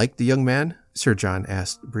Lillian like the young man?" Sir John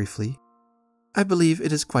asked briefly. "I believe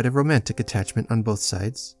it is quite a romantic attachment on both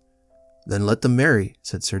sides." "Then let them marry,"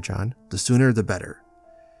 said Sir John. "The sooner the better."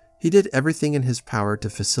 He did everything in his power to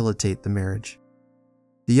facilitate the marriage.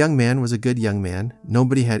 The young man was a good young man,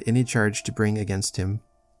 nobody had any charge to bring against him,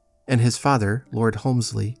 and his father, Lord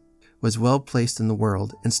Holmesley, was well placed in the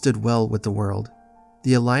world and stood well with the world.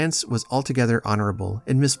 The alliance was altogether honorable,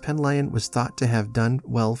 and Miss Penlyon was thought to have done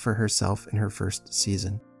well for herself in her first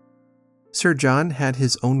season. Sir John had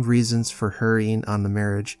his own reasons for hurrying on the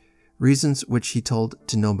marriage, reasons which he told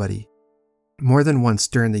to nobody. More than once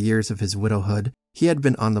during the years of his widowhood, he had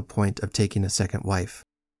been on the point of taking a second wife,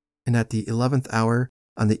 and at the 11th hour,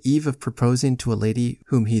 on the eve of proposing to a lady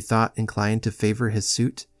whom he thought inclined to favor his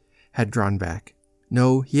suit, had drawn back.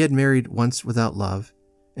 No, he had married once without love,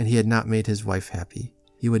 and he had not made his wife happy.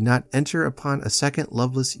 He would not enter upon a second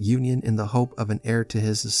loveless union in the hope of an heir to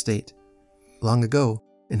his estate. Long ago,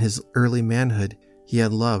 in his early manhood, he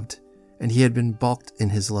had loved, and he had been balked in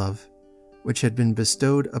his love, which had been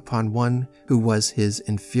bestowed upon one who was his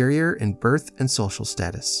inferior in birth and social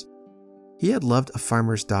status. He had loved a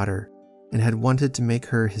farmer's daughter, and had wanted to make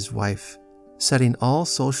her his wife, setting all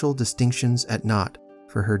social distinctions at naught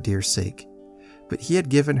for her dear sake. But he had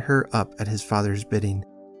given her up at his father's bidding,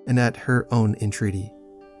 and at her own entreaty.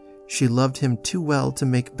 She loved him too well to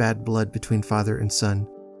make bad blood between father and son.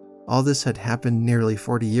 All this had happened nearly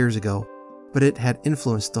 40 years ago, but it had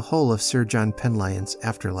influenced the whole of Sir John Penlyon's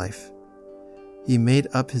afterlife. He made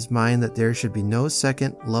up his mind that there should be no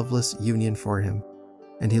second loveless union for him,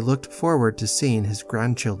 and he looked forward to seeing his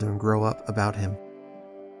grandchildren grow up about him.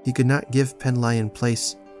 He could not give Penlyon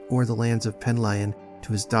Place or the lands of Penlyon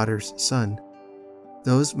to his daughter's son.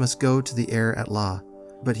 Those must go to the heir at law,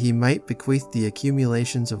 but he might bequeath the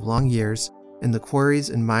accumulations of long years and the quarries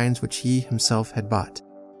and mines which he himself had bought.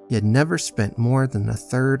 He had never spent more than a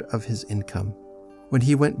third of his income. When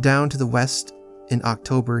he went down to the west in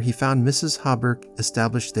October, he found Mrs. Hawberk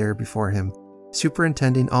established there before him,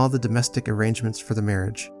 superintending all the domestic arrangements for the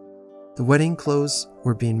marriage. The wedding clothes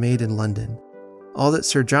were being made in London. All that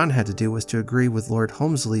Sir John had to do was to agree with Lord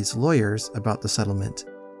Holmesley's lawyers about the settlement.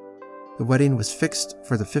 The wedding was fixed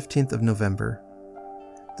for the 15th of November.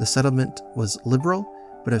 The settlement was liberal,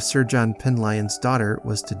 but if Sir John Penlyon's daughter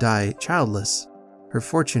was to die childless, her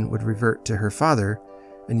fortune would revert to her father,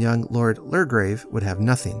 and young Lord Lurgrave would have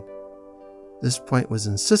nothing. This point was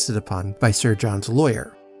insisted upon by Sir John's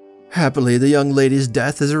lawyer. "Happily, the young lady's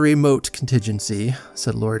death is a remote contingency,"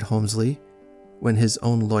 said Lord Holmesley, when his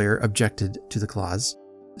own lawyer objected to the clause.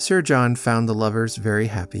 Sir John found the lovers very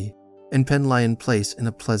happy, and Penlyon Place in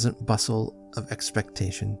a pleasant bustle of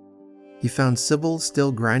expectation. He found Sybil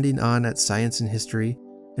still grinding on at science and history,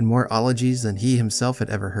 and more ologies than he himself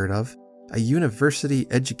had ever heard of, a university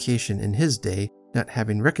education in his day not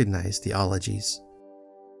having recognized the ologies.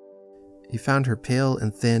 He found her pale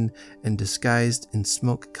and thin and disguised in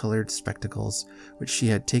smoke-colored spectacles, which she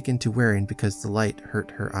had taken to wearing because the light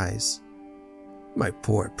hurt her eyes. "My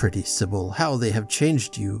poor pretty Sybil, how they have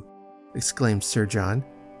changed you!" exclaimed Sir John.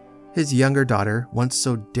 His younger daughter, once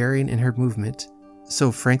so daring in her movement, so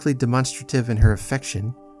frankly demonstrative in her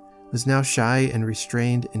affection, was now shy and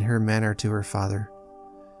restrained in her manner to her father.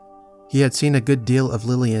 He had seen a good deal of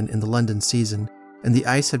Lillian in the London season, and the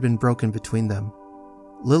ice had been broken between them.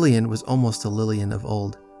 Lillian was almost a Lillian of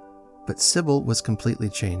old, but Sybil was completely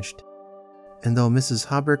changed. And though Mrs.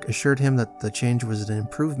 Hawberk assured him that the change was an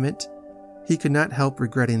improvement, he could not help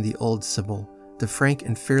regretting the old Sybil, the frank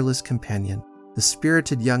and fearless companion, the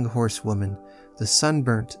spirited young horsewoman, the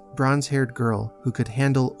sunburnt, bronze-haired girl who could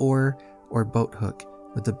handle oar or boat-hook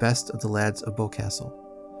with the best of the lads of Boscastle.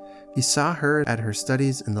 He saw her at her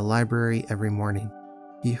studies in the library every morning.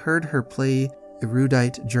 He heard her play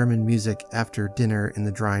erudite German music after dinner in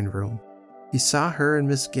the drawing-room. He saw her and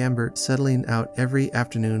Miss Gambert settling out every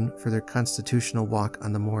afternoon for their constitutional walk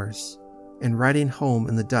on the moors. And riding home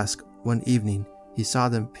in the dusk one evening, he saw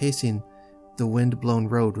them pacing the wind-blown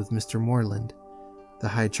road with Mr. Moreland, the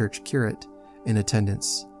High Church curate, in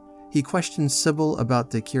attendance. He questioned Sybil about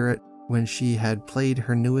the curate when she had played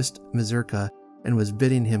her newest mazurka and was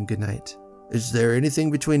bidding him good night. "Is there anything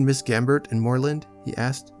between Miss Gambert and Moreland?" he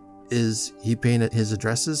asked. "Is he paying his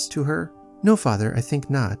addresses to her?" "No, father, I think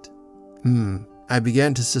not." I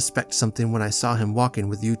began to suspect something when I saw him walking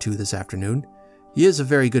with you two this afternoon. He is a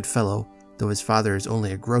very good fellow, though his father is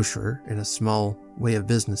only a grocer in a small way of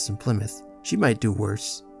business in Plymouth. She might do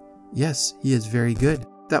worse." "Yes, he is very good."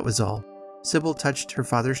 That was all. Sybil touched her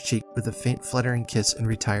father's cheek with a faint fluttering kiss and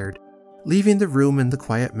retired, leaving the room in the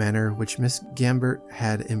quiet manner which Miss Gambert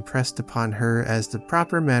had impressed upon her as the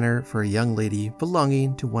proper manner for a young lady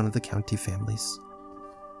belonging to one of the county families.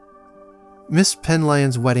 Miss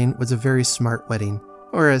Penlyon's wedding was a very smart wedding,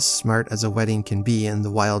 or as smart as a wedding can be in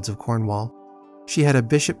the wilds of Cornwall. She had a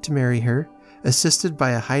bishop to marry her, assisted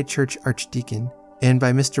by a High Church archdeacon, and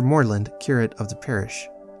by Mr. Moreland, curate of the parish.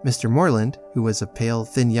 Mr. Moreland, who was a pale,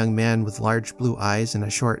 thin young man with large blue eyes and a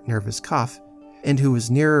short, nervous cough, and who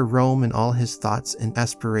was nearer Rome in all his thoughts and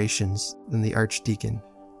aspirations than the archdeacon.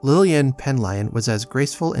 Lillian Penlyon was as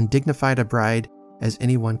graceful and dignified a bride as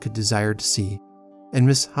anyone could desire to see, and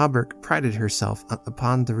Miss Hawberk prided herself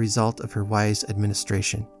upon the result of her wise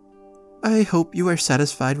administration. "I hope you are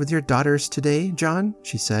satisfied with your daughters today, John,"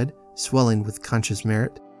 she said, swelling with conscious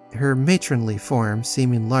merit, her matronly form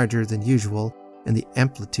seeming larger than usual in the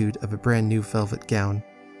amplitude of a brand-new velvet gown.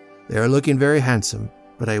 "They are looking very handsome,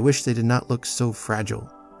 but I wish they did not look so fragile,"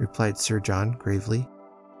 replied Sir John gravely.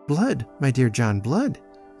 "Blood, my dear John, blood.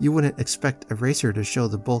 You wouldn't expect a racer to show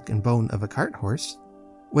the bulk and bone of a cart horse."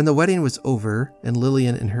 When the wedding was over, and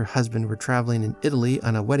Lillian and her husband were traveling in Italy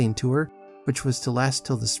on a wedding tour, which was to last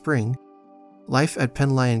till the spring, life at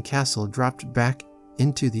Penlyon Castle dropped back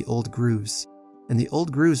into the old grooves, and the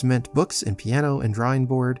old grooves meant books and piano and drawing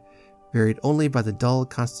board, varied only by the dull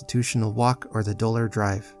constitutional walk or the duller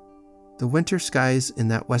drive. The winter skies in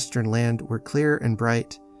that western land were clear and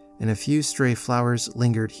bright, and a few stray flowers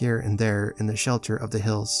lingered here and there in the shelter of the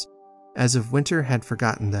hills, as if winter had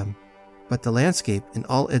forgotten them. But the landscape, in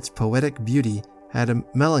all its poetic beauty, had a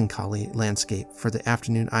melancholy landscape for the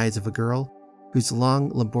afternoon eyes of a girl whose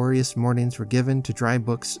long, laborious mornings were given to dry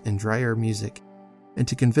books and drier music, and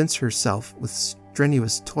to convince herself with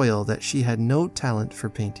strenuous toil that she had no talent for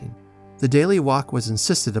painting. The daily walk was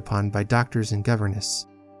insisted upon by doctors and governess,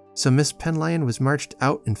 so Miss Penlyon was marched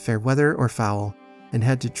out in fair weather or foul, and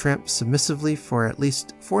had to tramp submissively for at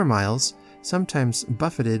least 4 miles, sometimes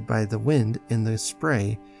buffeted by the wind in the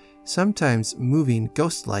spray, sometimes moving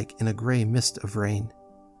ghost-like in a grey mist of rain.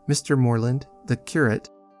 Mr. Morland, the curate,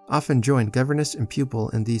 often joined governess and pupil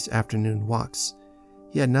in these afternoon walks.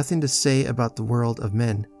 He had nothing to say about the world of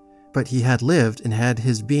men, but he had lived and had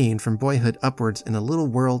his being from boyhood upwards in a little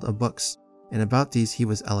world of books, and about these he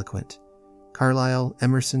was eloquent. Carlyle,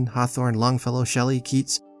 Emerson, Hawthorne, Longfellow, Shelley,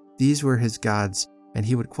 Keats, these were his gods, and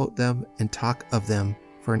he would quote them and talk of them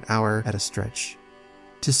for an hour at a stretch.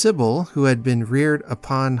 To Sybil, who had been reared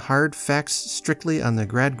upon hard facts strictly on the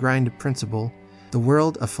Gradgrind principle, the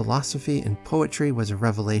world of philosophy and poetry was a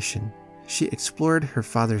revelation. She explored her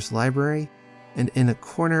father's library, and in a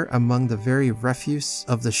corner among the very refuse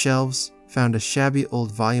of the shelves found a shabby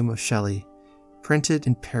old volume of Shelley, printed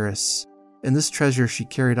in Paris, and this treasure she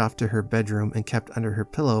carried off to her bedroom and kept under her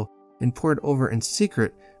pillow and pored over in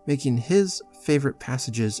secret, making his favorite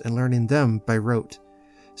passages and learning them by rote,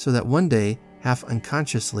 so that one day, half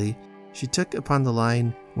unconsciously, she took upon the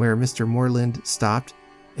line where Mr. Morland stopped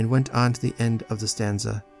and went on to the end of the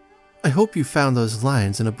stanza. "I hope you found those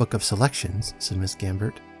lines in a book of selections," said Miss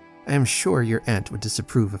Gambert. "I am sure your aunt would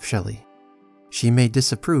disapprove of Shelley." "She may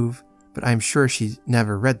disapprove, but I am sure she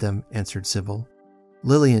never read them," answered Sybil.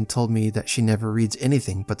 "Lillian told me that she never reads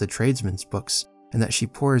anything but the tradesmen's books, and that she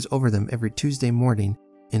pores over them every Tuesday morning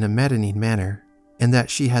in a maddening manner, and that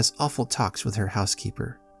she has awful talks with her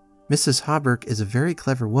housekeeper. Mrs. Hawberk is a very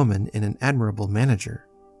clever woman and an admirable manager."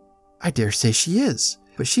 "I dare say she is,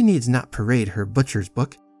 but she needs not parade her butcher's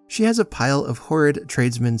book. She has a pile of horrid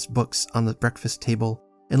tradesmen's books on the breakfast table,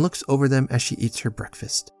 and looks over them as she eats her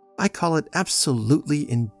breakfast. I call it absolutely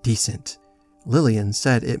indecent. Lillian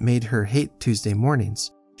said it made her hate Tuesday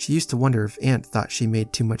mornings. She used to wonder if Aunt thought she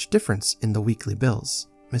made too much difference in the weekly bills.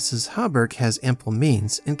 Mrs. Hawberk has ample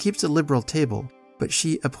means and keeps a liberal table, but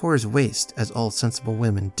she abhors waste, as all sensible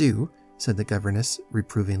women do," said the governess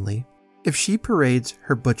reprovingly. "If she parades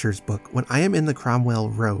her butcher's book when I am in the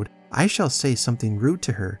Cromwell Road, I shall say something rude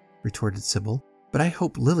to her," retorted Sybil. "But I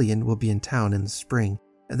hope Lillian will be in town in the spring,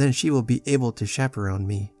 and then she will be able to chaperone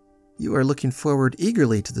me." "You are looking forward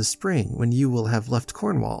eagerly to the spring, when you will have left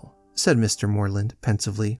Cornwall," said Mr. Morland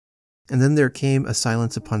pensively, and then there came a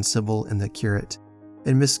silence upon Sybil and the curate,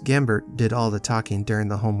 and Miss Gambert did all the talking during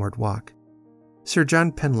the homeward walk. Sir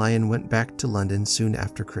John Penlyon went back to London soon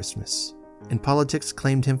after Christmas, and politics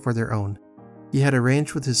claimed him for their own. He had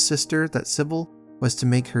arranged with his sister that Sybil was to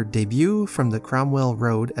make her debut from the Cromwell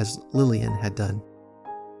Road as Lillian had done.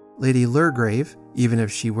 Lady Lurgrave, even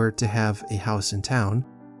if she were to have a house in town,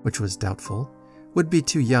 which was doubtful, would be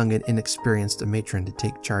too young and inexperienced a matron to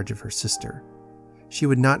take charge of her sister. She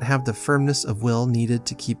would not have the firmness of will needed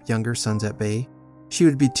to keep younger sons at bay. She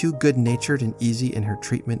would be too good-natured and easy in her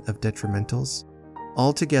treatment of detrimentals.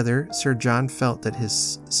 Altogether, Sir John felt that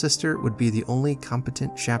his sister would be the only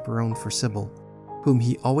competent chaperone for Sybil, whom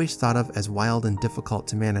he always thought of as wild and difficult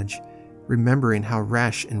to manage, remembering how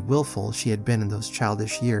rash and willful she had been in those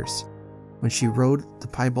childish years, when she rode the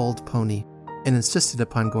piebald pony, and insisted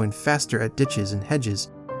upon going faster at ditches and hedges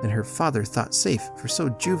than her father thought safe for so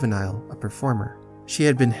juvenile a performer. She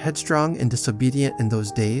had been headstrong and disobedient in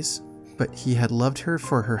those days, but he had loved her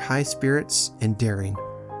for her high spirits and daring.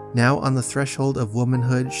 Now on the threshold of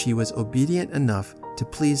womanhood, she was obedient enough to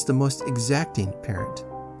please the most exacting parent.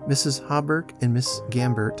 Mrs. Hawberk and Miss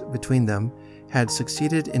Gambert, between them, had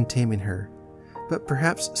succeeded in taming her. But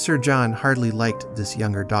perhaps Sir John hardly liked this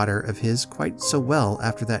younger daughter of his quite so well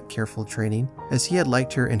after that careful training as he had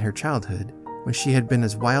liked her in her childhood, when she had been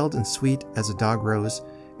as wild and sweet as a dog rose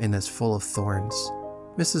and as full of thorns.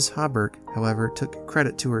 Mrs. Hawberk, however, took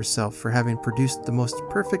credit to herself for having produced the most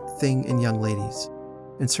perfect thing in young ladies,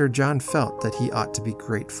 and Sir John felt that he ought to be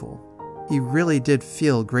grateful. He really did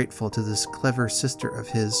feel grateful to this clever sister of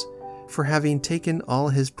his for having taken all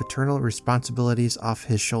his paternal responsibilities off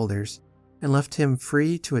his shoulders and left him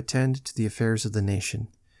free to attend to the affairs of the nation.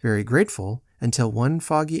 Very grateful until one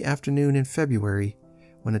foggy afternoon in February,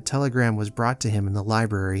 when a telegram was brought to him in the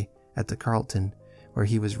library at the Carlton, where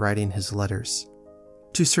he was writing his letters.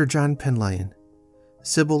 To Sir John Penlyon.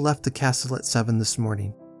 Sybil left the castle at 7 this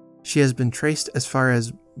morning. She has been traced as far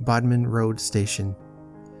as Bodmin Road Station.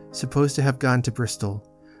 Supposed to have gone to Bristol.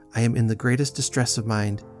 I am in the greatest distress of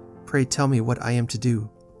mind. Pray tell me what I am to do.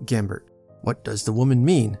 Gambert. What does the woman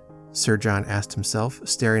mean? Sir John asked himself,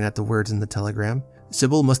 staring at the words in the telegram.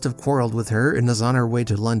 Sybil must have quarrelled with her and is on her way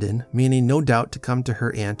to London, meaning no doubt to come to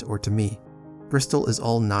her aunt or to me. Bristol is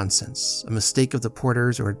all nonsense, a mistake of the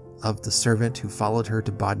porters or of the servant who followed her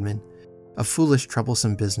to Bodmin. A foolish,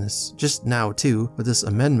 troublesome business. Just now, too, with this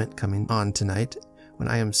amendment coming on tonight, when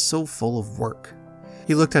I am so full of work.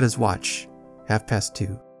 He looked at his watch.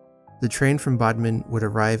 2:30. The train from Bodmin would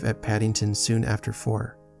arrive at Paddington soon after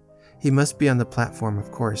 4. He must be on the platform,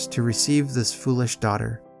 of course, to receive this foolish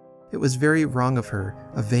daughter. It was very wrong of her,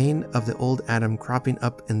 a vein of the old Adam cropping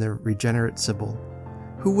up in the regenerate Sybil.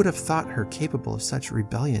 Who would have thought her capable of such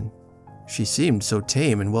rebellion? She seemed so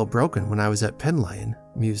tame and well broken when I was at Penlyon,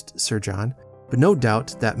 mused Sir John, but no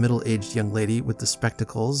doubt that middle-aged young lady with the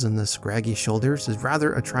spectacles and the scraggy shoulders is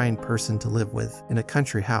rather a trying person to live with in a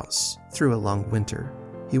country house through a long winter.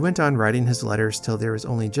 He went on writing his letters till there was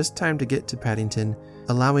only just time to get to Paddington,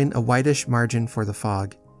 allowing a whitish margin for the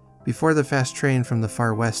fog, before the fast train from the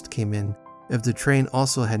far west came in, if the train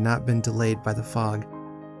also had not been delayed by the fog.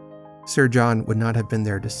 Sir John would not have been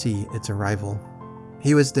there to see its arrival.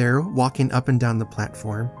 He was there, walking up and down the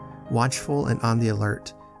platform, watchful and on the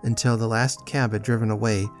alert, until the last cab had driven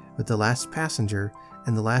away with the last passenger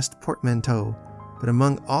and the last portmanteau, but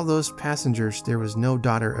among all those passengers there was no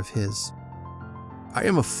daughter of his. I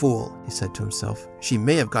am a fool, he said to himself. She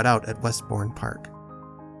may have got out at Westbourne Park.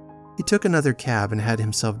 He took another cab and had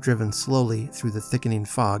himself driven slowly through the thickening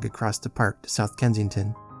fog across the park to South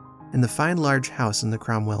Kensington, and the fine large house in the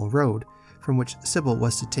Cromwell Road, from which Sybil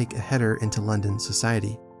was to take a header into London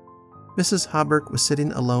society. Mrs. Hawberk was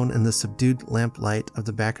sitting alone in the subdued lamplight of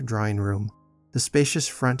the back drawing-room, the spacious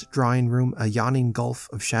front drawing-room a yawning gulf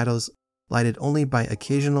of shadows lighted only by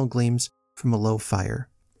occasional gleams from a low fire.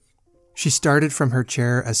 She started from her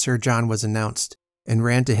chair as Sir John was announced, and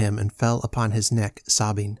ran to him and fell upon his neck,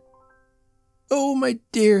 sobbing. "Oh, my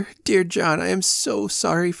dear, dear John, I am so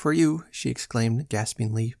sorry for you," she exclaimed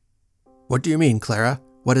gaspingly. "What do you mean, Clara?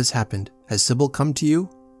 What has happened? Has Sybil come to you?"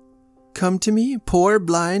 "Come to me? Poor,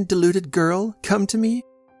 blind, deluded girl? Come to me?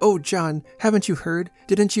 Oh, John, haven't you heard?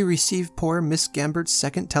 Didn't you receive poor Miss Gambert's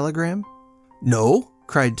second telegram?" "No,"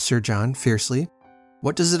 cried Sir John fiercely.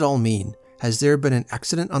 "What does it all mean? Has there been an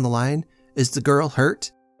accident on the line? Is the girl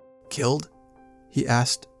hurt? Killed?" he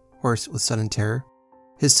asked, hoarse with sudden terror.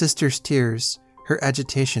 His sister's tears, her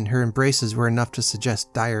agitation, her embraces were enough to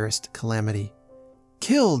suggest direst calamity.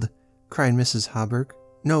 "Killed!" cried Mrs. Hawberk.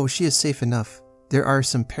 "No, she is safe enough. There are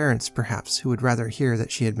some parents, perhaps, who would rather hear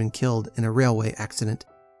that she had been killed in a railway accident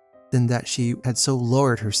than that she had so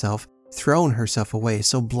lowered herself, thrown herself away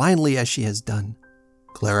so blindly as she has done.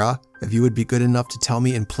 Clara, if you would be good enough to tell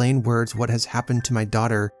me in plain words what has happened to my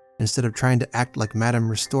daughter, instead of trying to act like Madame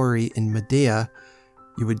Ristori in Medea,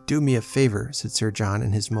 you would do me a favor," said Sir John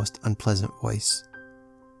in his most unpleasant voice.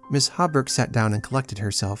 Miss Hawberk sat down and collected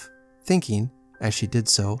herself, thinking, as she did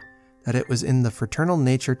so, that it was in the fraternal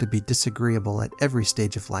nature to be disagreeable at every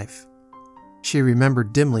stage of life. She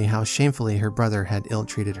remembered dimly how shamefully her brother had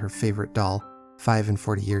ill-treated her favorite doll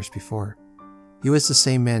 45 years before. He was the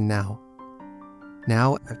same man now.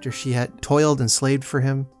 Now, after she had toiled and slaved for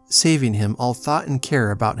him, saving him all thought and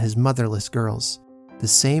care about his motherless girls, the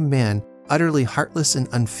same man, utterly heartless and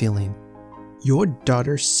unfeeling. "Your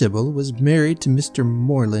daughter Sybil was married to Mr.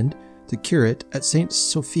 Morland, the curate at St.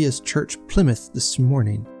 Sophia's Church, Plymouth, this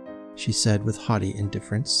morning," she said with haughty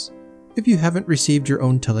indifference. "If you haven't received your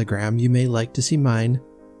own telegram, you may like to see mine."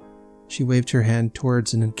 She waved her hand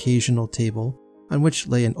towards an occasional table, on which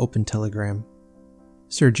lay an open telegram.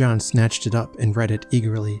 Sir John snatched it up and read it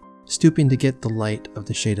eagerly, stooping to get the light of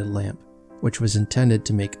the shaded lamp, which was intended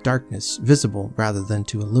to make darkness visible rather than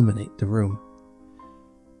to illuminate the room.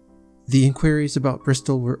 The inquiries about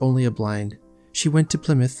Bristol were only a blind. She went to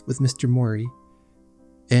Plymouth with Mr. Morey,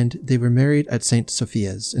 and they were married at St.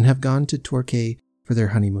 Sophia's and have gone to Torquay for their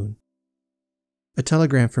honeymoon. A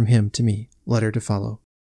telegram from him to me, letter to follow.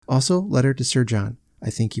 Also, letter to Sir John. I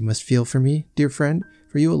think you must feel for me, dear friend,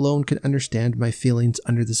 for you alone can understand my feelings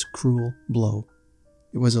under this cruel blow.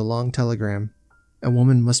 It was a long telegram. A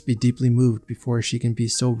woman must be deeply moved before she can be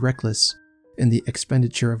so reckless in the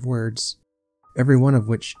expenditure of words, every one of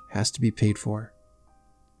which has to be paid for.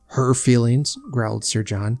 Her feelings, growled Sir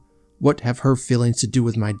John. What have her feelings to do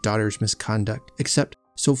with my daughter's misconduct, except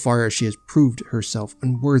so far as she has proved herself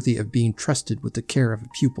unworthy of being trusted with the care of a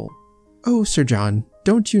pupil? Oh, Sir John,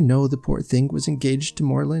 don't you know the poor thing was engaged to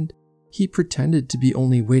Morland? He pretended to be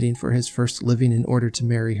only waiting for his first living in order to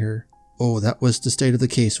marry her. Oh, that was the state of the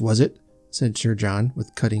case, was it? Said Sir John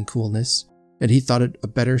with cutting coolness. And he thought it a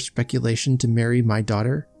better speculation to marry my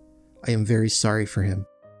daughter? I am very sorry for him.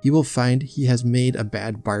 He will find he has made a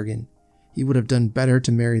bad bargain. He would have done better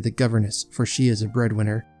to marry the governess, for she is a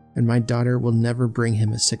breadwinner, and my daughter will never bring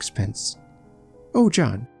him a sixpence. Oh,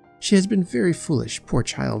 John, she has been very foolish, poor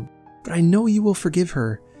child, but I know you will forgive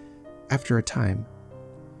her after a time.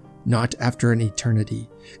 Not after an eternity,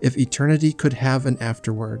 if eternity could have an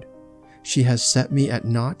afterward. She has set me at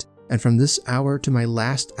naught, and from this hour to my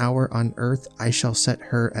last hour on earth I shall set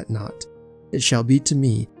her at naught. It shall be to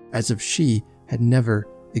me as if she had never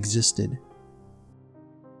existed.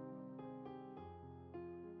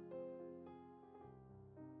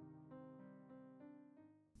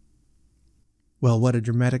 Well, what a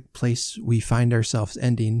dramatic place we find ourselves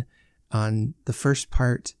ending on the first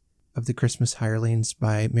part of the Christmas Hirelings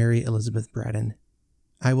by Mary Elizabeth Braddon.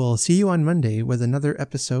 I will see you on Monday with another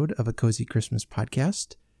episode of A Cozy Christmas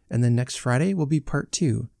Podcast, and then next Friday will be part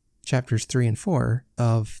 2, chapters 3 and 4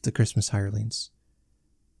 of the Christmas Hirelings.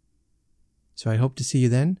 So I hope to see you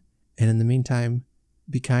then, and in the meantime,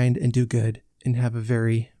 be kind and do good, and have a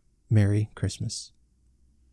very Merry Christmas.